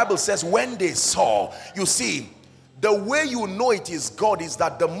 The Bible says when they saw, you see, the way you know it is God is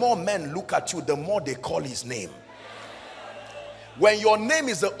that the more men look at you, the more they call his name. When your name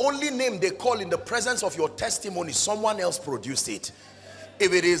is the only name they call in the presence of your testimony, someone else produced it.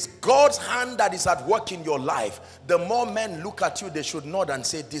 If it is God's hand that is at work in your life, the more men look at you, they should nod and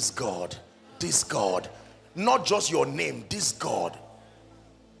say, this God, this God. Not just your name, this God.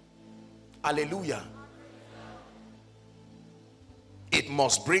 Hallelujah. It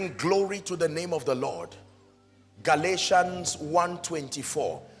must bring glory to the name of the Lord. Galatians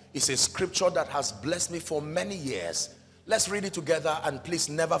 1:24 is a scripture that has blessed me for many years. Let's read it together, and please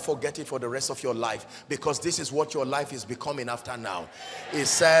never forget it for the rest of your life, because this is what your life is becoming after now. It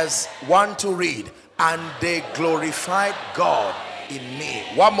says, 1, 2, read, and they glorified God in me.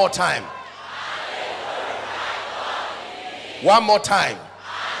 One more time. One more time.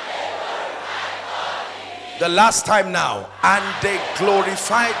 The last time now. And they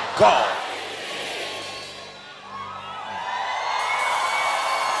glorified God.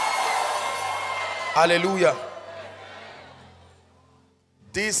 Hallelujah.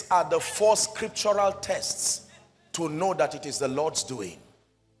 These are the 4 scriptural tests to know that it is the Lord's doing.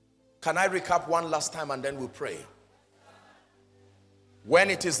 Can I recap one last time and then we'll pray? When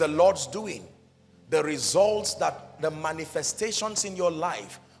it is the Lord's doing, the results, that the manifestations in your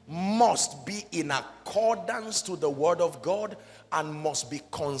life must be in accordance to the word of God and must be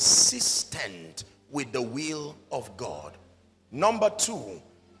consistent with the will of God. Number 2,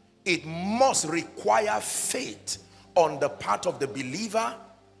 it must require faith on the part of the believer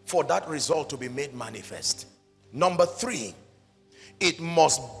for that result to be made manifest. Number 3, it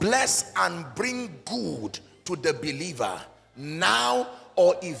must bless and bring good to the believer now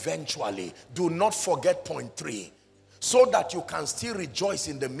or eventually. Do not forget point 3, so that you can still rejoice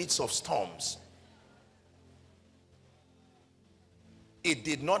in the midst of storms. It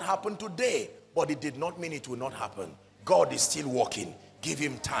did not happen today, but it did not mean it will not happen. God is still working. Give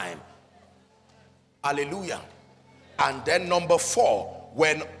him time. Hallelujah. And then number 4,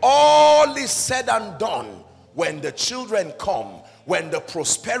 when all is said and done, when the children come, when the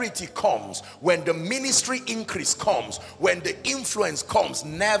prosperity comes, when the ministry increase comes, when the influence comes,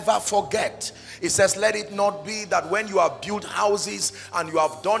 never forget. It says, let it not be that when you have built houses and you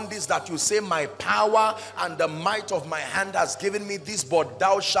have done this, that you say, my power and the might of my hand has given me this, but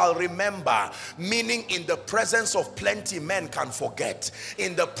thou shalt remember. Meaning, in the presence of plenty, men can forget.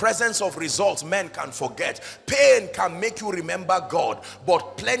 In the presence of results, men can forget. Pain can make you remember God,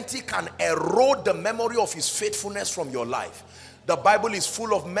 but plenty can erode the memory of his faithfulness from your life. The Bible is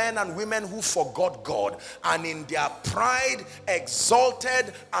full of men and women who forgot God, and in their pride,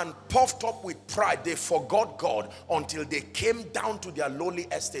 exalted and puffed up with pride, they forgot God until they came down to their lowly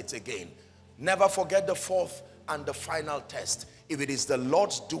estates again. Never forget the 4th and the final test. If it is the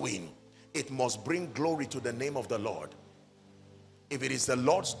Lord's doing, it must bring glory to the name of the Lord. If it is the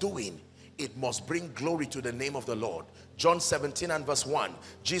Lord's doing, it must bring glory to the name of the Lord. John 17 and verse 1,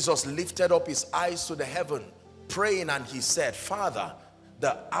 Jesus lifted up his eyes to the heaven, praying, and he said, Father,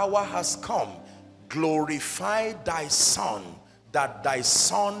 the hour has come. Glorify thy Son, that thy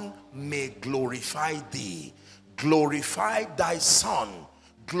Son may glorify thee. Glorify thy Son.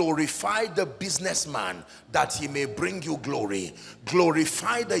 Glorify the businessman, that he may bring you glory.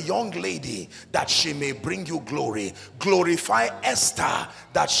 Glorify the young lady, that she may bring you glory. Glorify Esther,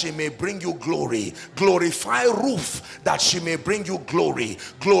 that she may bring you glory. Glorify Ruth, that she may bring you glory.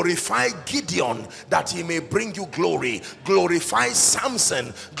 Glorify Gideon, that he may bring you glory. Glorify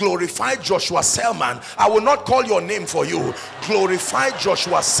Samson. Glorify Joshua Selman. I will not call your name for you. Glorify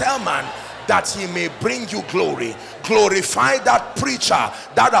Joshua Selman, that he may bring you glory. Glorify that preacher,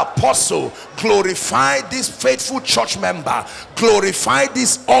 that apostle. Glorify this faithful church member. Glorify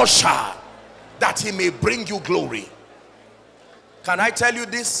this usher, that he may bring you glory. Can I tell you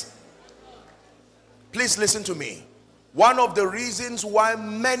this? Please listen to me. One of the reasons why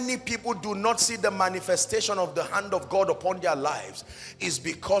many people do not see the manifestation of the hand of God upon their lives is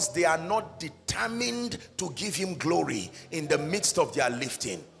because they are not determined to give him glory in the midst of their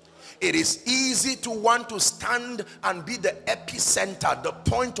lifting. It is easy to want to stand and be the epicenter, the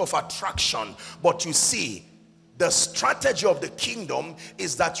point of attraction. But you see, the strategy of the kingdom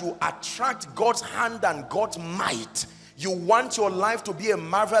is that you attract God's hand and God's might. You want your life to be a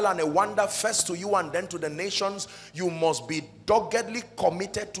marvel and a wonder first to you and then to the nations. You must be doggedly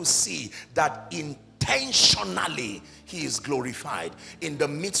committed to see that in intentionally he is glorified in the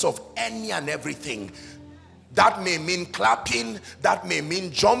midst of any and everything. That may mean clapping, that may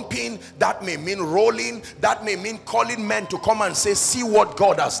mean jumping, that may mean rolling, that may mean calling men to come and say, see what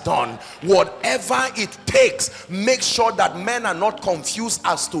God has done. Whatever it takes, make sure that men are not confused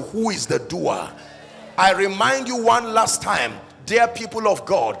as to who is the doer. I remind you one last time, dear people of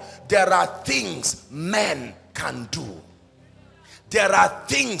God, there are things men can do. There are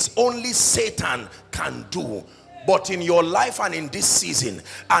things only Satan can do. But in your life and in this season,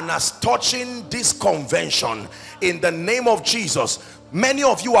 and as touching this convention, in the name of Jesus, many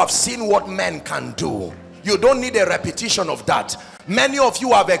of you have seen what men can do. You don't need a repetition of that. Many of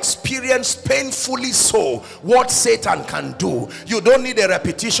you have experienced painfully so what Satan can do. You don't need a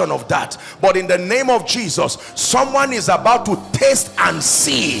repetition of that. But in the name of Jesus, someone is about to taste and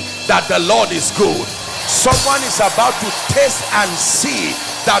see that the Lord is good. Someone is about to taste and see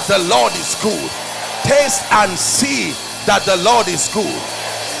that the Lord is good. Taste and see that the Lord is good.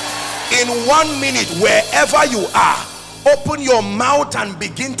 In 1 minute, wherever you are, open your mouth and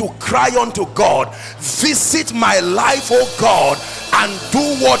begin to cry unto God. Visit my life, oh God, and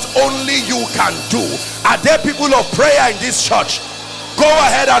do what only you can do. Are there people of prayer in this church? Go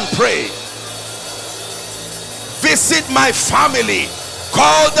ahead and pray. Visit my family.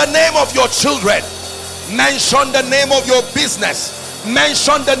 Call the name of your children. Mention the name of your business.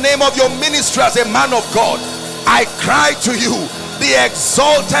 Mention the name of your ministry as a man of God. I cry to you, the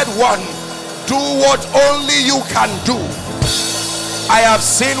exalted one, do what only you can do. I have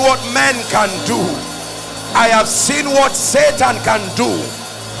seen what men can do. I have seen what Satan can do.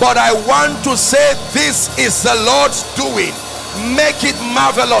 But I want to say, this is the Lord's doing. Make it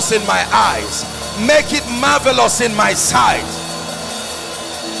marvelous in my eyes. Make it marvelous in my sight.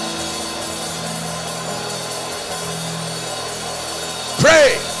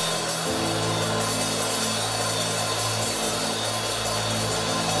 Pray.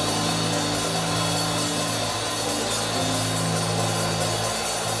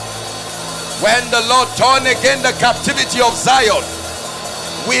 When the Lord turned again the captivity of Zion,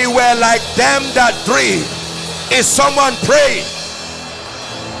 we were like them that dream. Is someone praying?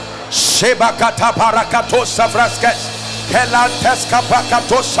 Shebakata parakato safraskes, Kelantes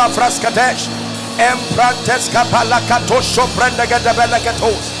kapakato safraskadesh.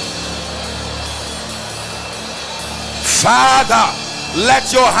 Father,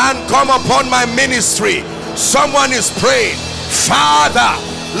 let your hand come upon my ministry. Someone is praying. Father,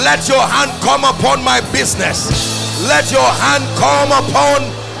 let your hand come upon my business. Let your hand come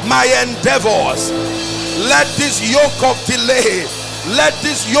upon my endeavors. Let this yoke of delay, let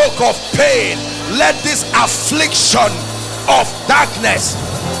this yoke of pain, let this affliction of darkness,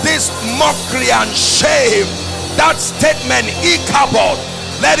 this mockery and shame, that statement, Ichabod,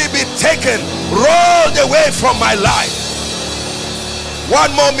 let it be taken, rolled away from my life.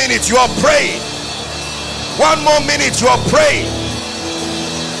 1 more minute, you are praying. 1 more minute, you are praying.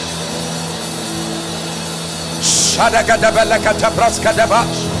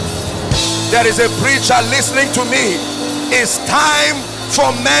 There is a preacher listening to me. It's time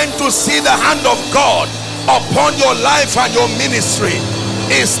for men to see the hand of God upon your life and your ministry.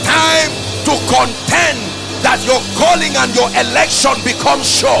 It's time to contend that your calling and your election become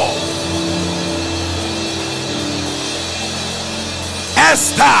sure.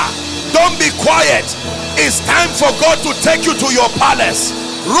 Esther, don't be quiet. It's time for God to take you to your palace.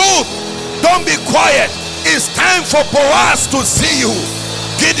 Ruth, don't be quiet. It's time for Boaz to see you.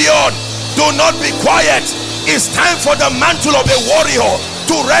 Gideon, do not be quiet. It's time for the mantle of a warrior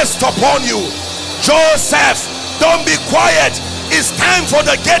to rest upon you. Joseph, don't be quiet. It's time for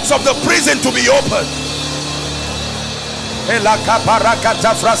the gates of the prison to be opened.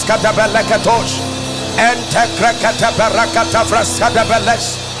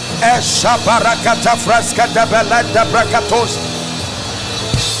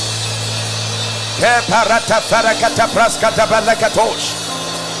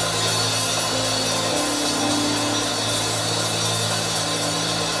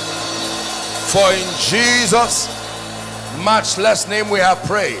 For in Jesus' matchless name we have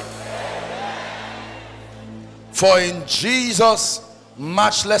prayed. For in Jesus'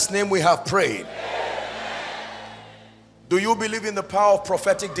 matchless name we have prayed. Do you believe in the power of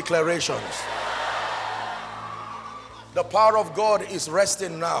prophetic declarations? The power of God is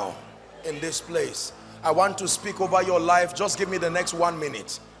resting now in this place. I want to speak over your life. Just give me the next 1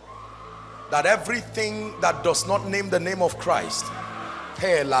 minute. That everything that does not name the name of Christ,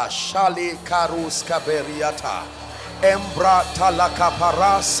 Hela Shali Karus Kaberiata, Embra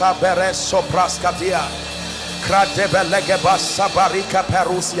Talakapara Sabere Sopraskatia, Kradebelegeba Sabarika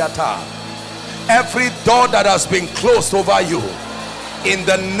Perusiata, Every door that has been closed over you, in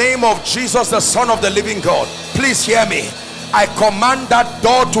the name of Jesus, the Son of the living God, please hear me. I command that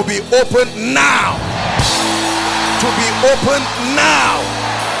door to be opened now. To be opened now.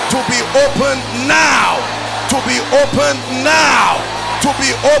 To be opened now. To be opened now. To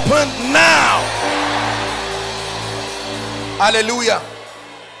be opened now. Hallelujah.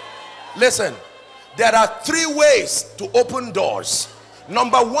 Listen, there are three ways to open doors.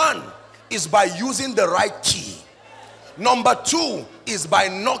 Number one is by using the right key. Number two is by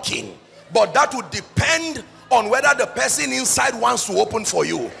knocking, but that would depend on whether the person inside wants to open for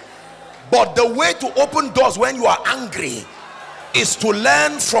you. But the way to open doors when you are angry is to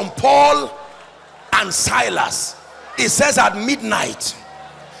learn from Paul and Silas. It says at midnight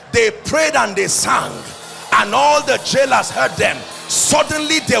they prayed and they sang, and all the jailers heard them.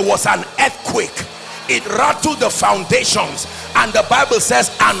 Suddenly there was an earthquake. It rattled the foundations, and the Bible says,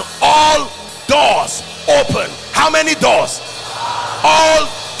 and all doors open. How many doors? All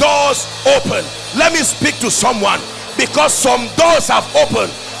doors open. Let me speak to someone, because some doors have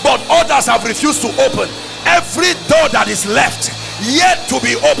opened but others have refused to open. Every door that is left yet to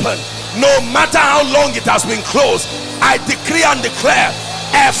be opened, no matter how long it has been closed, I decree and declare,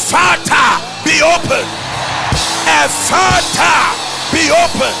 Ephata, be open. Ephata, be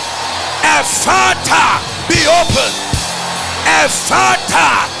open. Ephata, be open.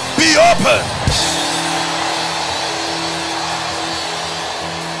 Ephata, be open.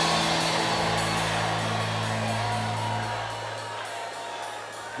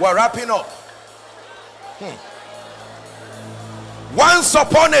 We're wrapping up. Once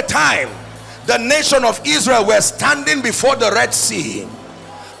upon a time, the nation of Israel were standing before the Red Sea,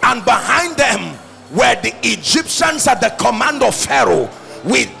 and behind them were the Egyptians at the command of Pharaoh,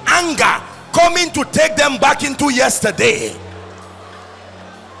 with anger coming to take them back into yesterday.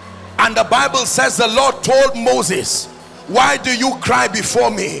 And the Bible says the Lord told Moses, why do you cry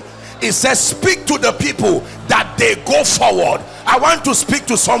before me? It says, speak to the people that they go forward. I want to speak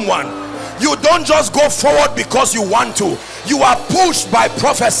to someone. You don't just go forward because you want to. You are pushed by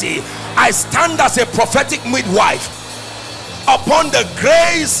prophecy. I stand as a prophetic midwife upon the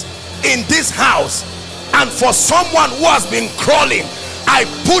grace in this house, and for someone who has been crawling, I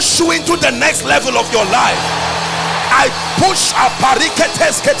push you into the next level of your life. I push a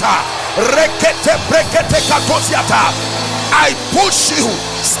pariketesketa rekete brekete kakosiata. I push you,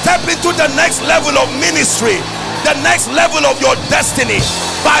 step into the next level of ministry, the next level of your destiny,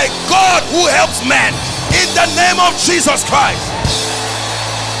 by God who helps men, in the name of Jesus Christ.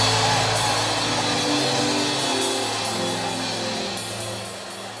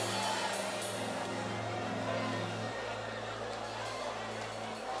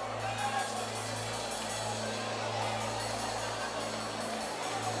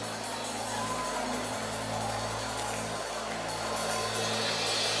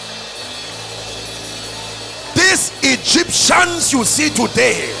 Egyptians you see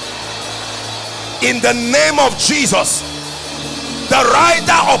today, in the name of Jesus, the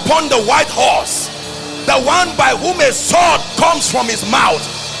rider upon the white horse, the one by whom a sword comes from his mouth,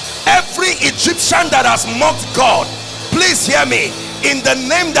 every Egyptian that has mocked God, please hear me, in the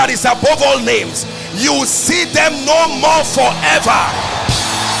name that is above all names, you see them no more forever.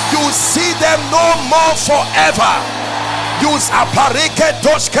 You see them no more forever.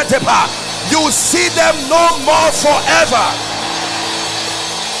 You see them no more forever.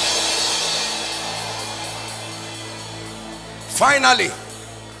 Finally,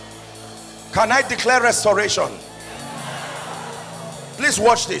 can I declare restoration? Please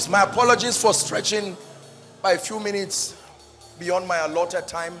watch this. My apologies for stretching by a few minutes beyond my allotted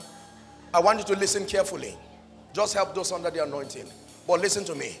time. I want you to listen carefully. Just help those under the anointing. But listen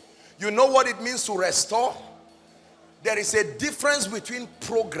to me. You know what it means to restore? There is a difference between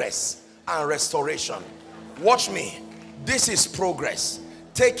progress and restoration. Watch me. This is progress,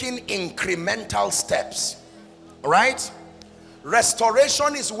 taking incremental steps, right?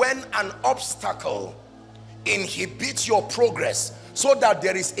 Restoration is when an obstacle inhibits your progress, so that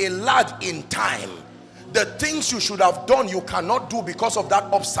there is a lag in time. The things you should have done, you cannot do because of that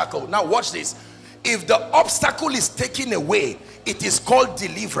obstacle. Now watch this. If the obstacle is taken away, it is called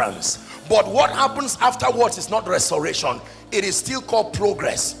deliverance. But what happens afterwards is not restoration. It is still called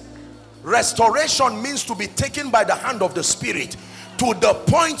progress. Restoration means to be taken by the hand of the Spirit to the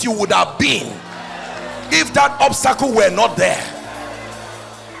point you would have been if that obstacle were not there.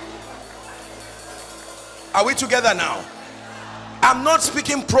 Are we together now? I'm not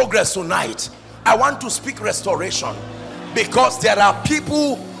speaking progress tonight. I want to speak restoration, because there are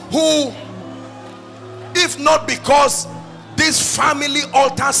people who, if not because these family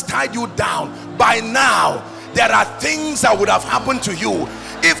altars tied you down, by now there are things that would have happened to you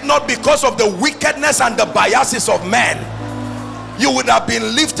if not because of the wickedness and the biases of men. You would have been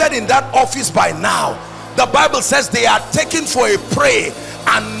lifted in that office by now. The Bible says they are taken for a prey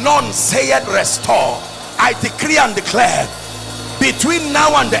and none sayeth restore. I decree and declare, between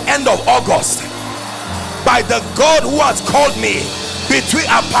now and the end of August, by the God who has called me, between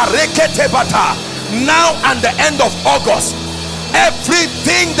now and the end of August,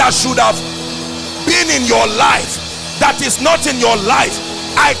 everything that should have been in your life that is not in your life,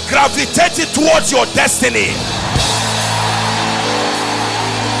 I gravitate it towards your destiny.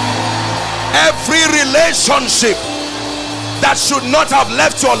 Every relationship that should not have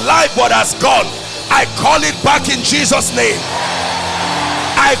left your life but has gone, I call it back in Jesus' name.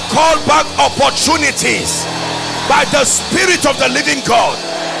 I call back opportunities by the Spirit of the living God.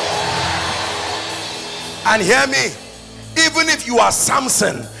 And hear me, even if you are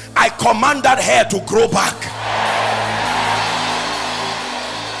Samson, I command that hair to grow back.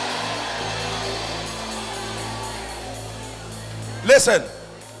 Listen,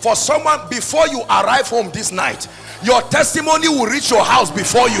 for someone, before you arrive home this night, your testimony will reach your house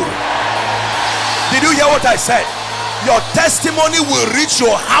before you. Did you hear what I said? Your testimony will reach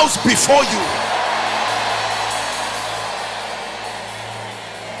your house before you.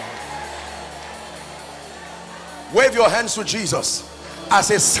 Wave your hands to Jesus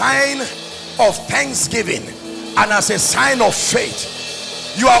as a sign of thanksgiving and as a sign of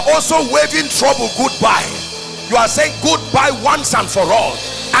faith. You are also waving trouble goodbye. You are saying goodbye once and for all,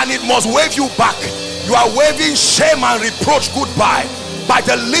 and it must wave you back. You are waving shame and reproach goodbye by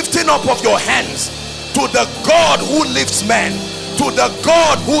the lifting up of your hands to the God who lifts men, to the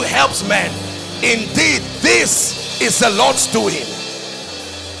God who helps men. Indeed, this is the Lord's doing.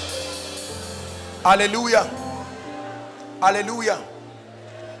 Hallelujah. Hallelujah.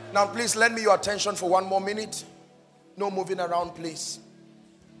 Now please lend me your attention for one more minute. No moving around, please.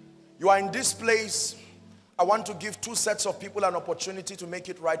 You are in this place. I want to give two sets of people an opportunity to make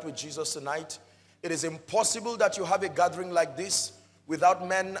it right with Jesus tonight. It is impossible that you have a gathering like this without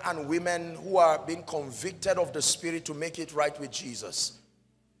men and women who are being convicted of the Spirit to make it right with Jesus.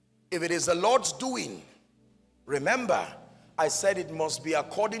 If it is the Lord's doing, remember, I said it must be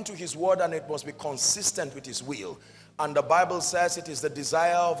according to his word and it must be consistent with his will. And the Bible says it is the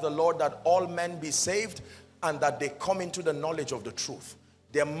desire of the Lord that all men be saved and that they come into the knowledge of the truth.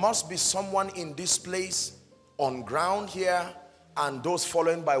 There must be someone in this place, on ground here, and those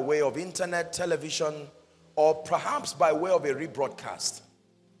following by way of internet, television, or perhaps by way of a rebroadcast.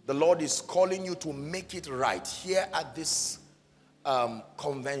 The Lord is calling you to make it right here at this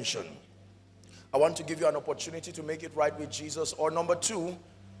convention. I want to give you an opportunity to make it right with Jesus. Or number two,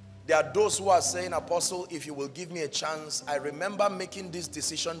 there are those who are saying, Apostle, if you will give me a chance, I remember making this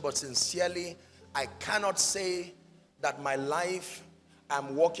decision, but sincerely, I cannot say that my life,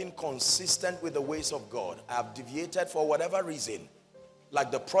 I'm walking consistent with the ways of God. I have deviated for whatever reason.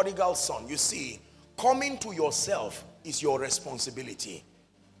 Like the prodigal son, you see, coming to yourself is your responsibility.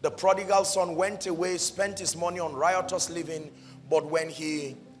 The prodigal son went away, spent his money on riotous living, but when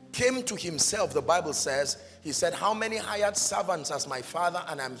he came to himself, the Bible says, he said, how many hired servants has my father,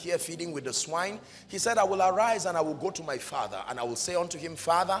 and I'm here feeding with the swine? He said, I will arise and I will go to my father, and I will say unto him,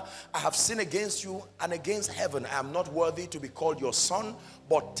 Father, I have sinned against you and against heaven. I am not worthy to be called your son,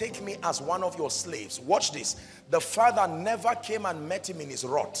 but take me as one of your slaves. Watch this. The father never came and met him in his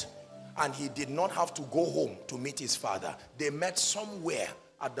wrath, and he did not have to go home to meet his father. They met somewhere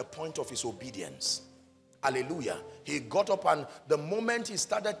at the point of his obedience. Hallelujah. He got up, and the moment he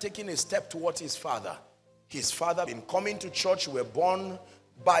started taking a step towards his father been coming to church, you were born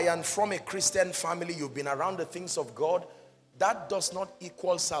by and from a Christian family, you've been around the things of God. That does not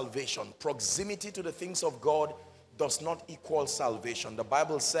equal salvation. Proximity to the things of God does not equal salvation. The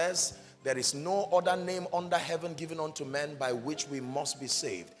Bible says there is no other name under heaven given unto men by which we must be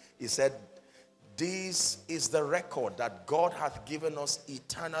saved. He said, this is the record that God hath given us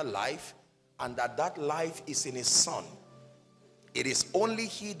eternal life, and that life is in his Son. It is only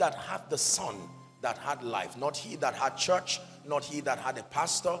he that hath the Son that had life, not he that had church, not he that had a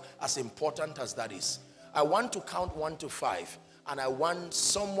pastor, as important as that is. I want to count 1 to 5, and I want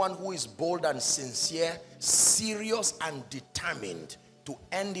someone who is bold and sincere, serious and determined to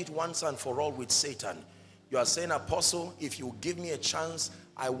end it once and for all with Satan. You are saying, Apostle, if you give me a chance,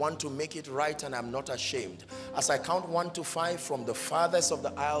 I want to make it right and I'm not ashamed. As I count 1 to 5 from the farthest of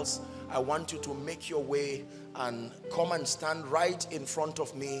the aisles, I want you to make your way and come and stand right in front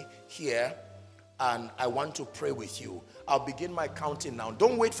of me here, and I want to pray with you. I'll begin my counting now.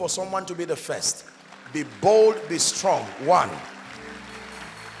 Don't wait for someone to be the first. Be bold, be strong. 1,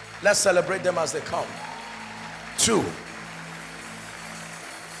 Let's celebrate them as they come. 2.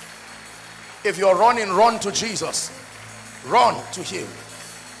 If you're running, run to Jesus. Run to him.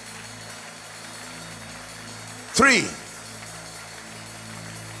 3.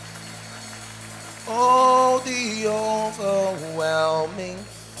 Oh, the overwhelming,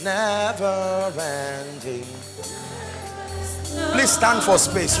 never-ending. Please stand for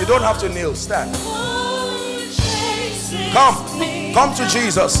space. You don't have to kneel. Stand. Come to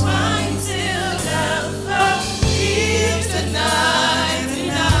Jesus.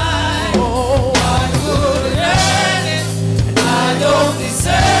 Oh, I would earn it. I don't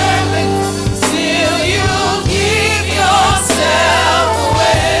deserve it. Still, you give yourself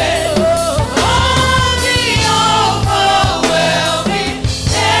away. Oh, the overwhelming,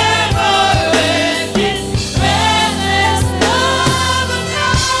 never-ending, endless love of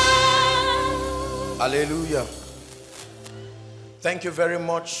God. Hallelujah. Thank you very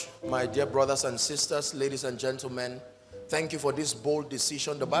much, my dear brothers and sisters, ladies and gentlemen. Thank you for this bold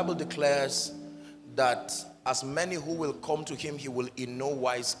decision. The Bible declares that as many who will come to him, he will in no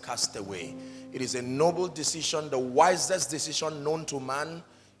wise cast away. It is a noble decision, the wisest decision known to man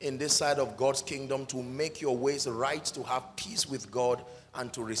in this side of God's kingdom, to make your ways right, to have peace with God,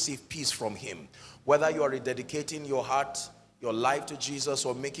 and to receive peace from him. Whether you are rededicating your heart, your life to Jesus,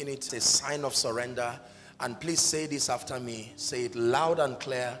 or making it a sign of surrender, and please say this after me. Say it loud and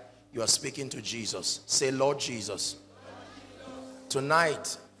clear. You are speaking to Jesus. Say, Lord Jesus,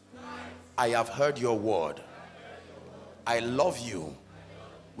 tonight I have heard your word. I love you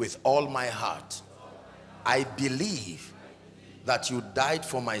with all my heart. I believe that you died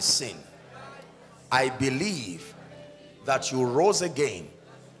for my sin. I believe that you rose again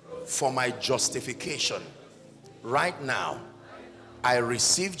for my justification. Right now, I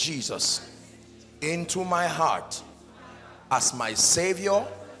receive Jesus into my heart as my Savior,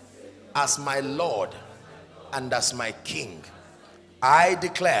 as my Lord, and as my King. I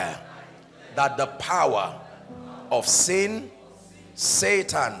declare that the power of sin,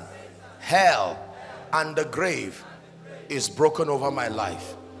 Satan, hell, and the grave is broken over my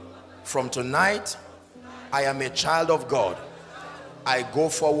life. From tonight, I am a child of God. I go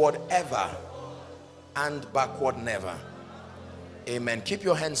forward ever and backward never. Amen. Keep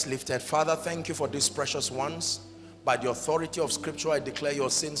your hands lifted. Father, thank you for these precious ones. By the authority of Scripture, I declare your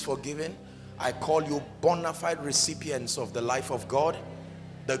sins forgiven. I call you bona fide recipients of the life of God.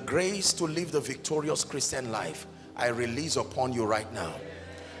 The grace to live the victorious Christian life, I release upon you right now.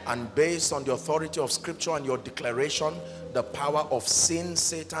 And based on the authority of Scripture and your declaration, the power of sin,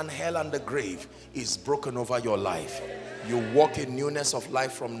 Satan, hell, and the grave is broken over your life. You walk in newness of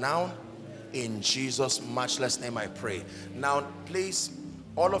life from now. In Jesus' matchless name I pray. Now, please,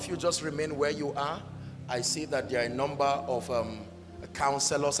 all of you just remain where you are. I see that there are a number of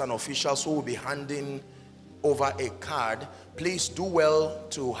counselors and officials who will be handing over a card. Please do well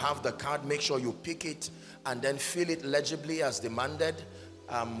to have the card. Make sure you pick it and then fill it legibly as demanded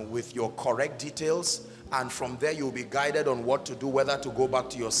with your correct details. And from there, you'll be guided on what to do, whether to go back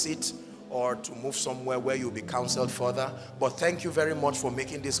to your seat or to move somewhere where you'll be counseled further. But thank you very much for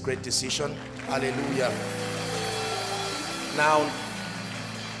making this great decision. Hallelujah. Now,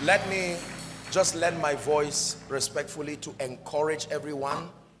 let me just lend my voice respectfully to encourage everyone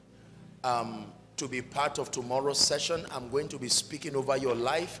to be part of tomorrow's session. I'm going to be speaking over your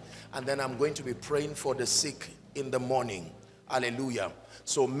life, and then I'm going to be praying for the sick in the morning. Hallelujah.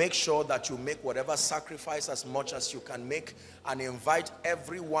 So make sure that you make whatever sacrifice as much as you can make, and invite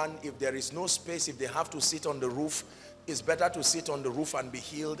everyone. If there is no space, if they have to sit on the roof, it's better to sit on the roof and be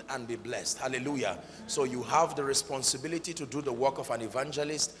healed and be blessed. Hallelujah. So you have the responsibility to do the work of an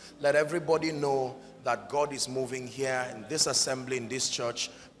evangelist. Let everybody know that God is moving here in this assembly, in this church.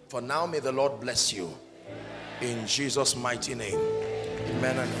 For now, may the Lord bless you. In Jesus' mighty name.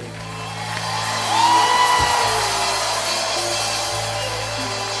 Amen and amen.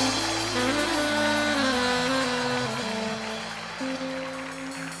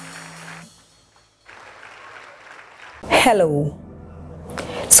 Hello.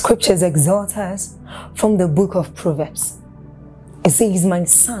 Scriptures exhort us from the book of Proverbs. It says, my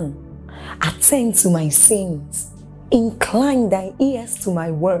son, attend to my sayings, incline thy ears to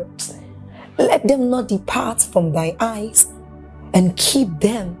my words. Let them not depart from thy eyes, and keep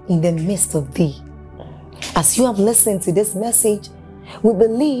them in the midst of thee. As you have listened to this message, we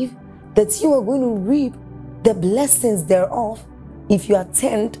believe that you are going to reap the blessings thereof if you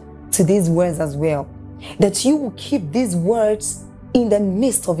attend to these words as well. That you will keep these words in the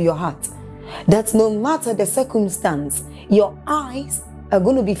midst of your heart. That no matter the circumstance, your eyes are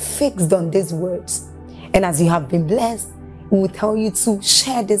going to be fixed on these words. And as you have been blessed, we will tell you to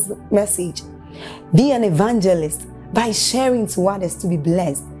share this message. Be an evangelist by sharing to others to be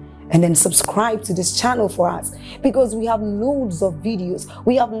blessed. And then subscribe to this channel for us, because we have loads of videos,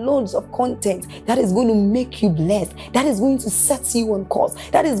 we have loads of content that is going to make you blessed, that is going to set you on course,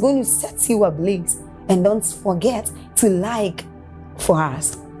 that is going to set you ablaze. And don't forget to like for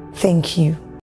us. Thank you.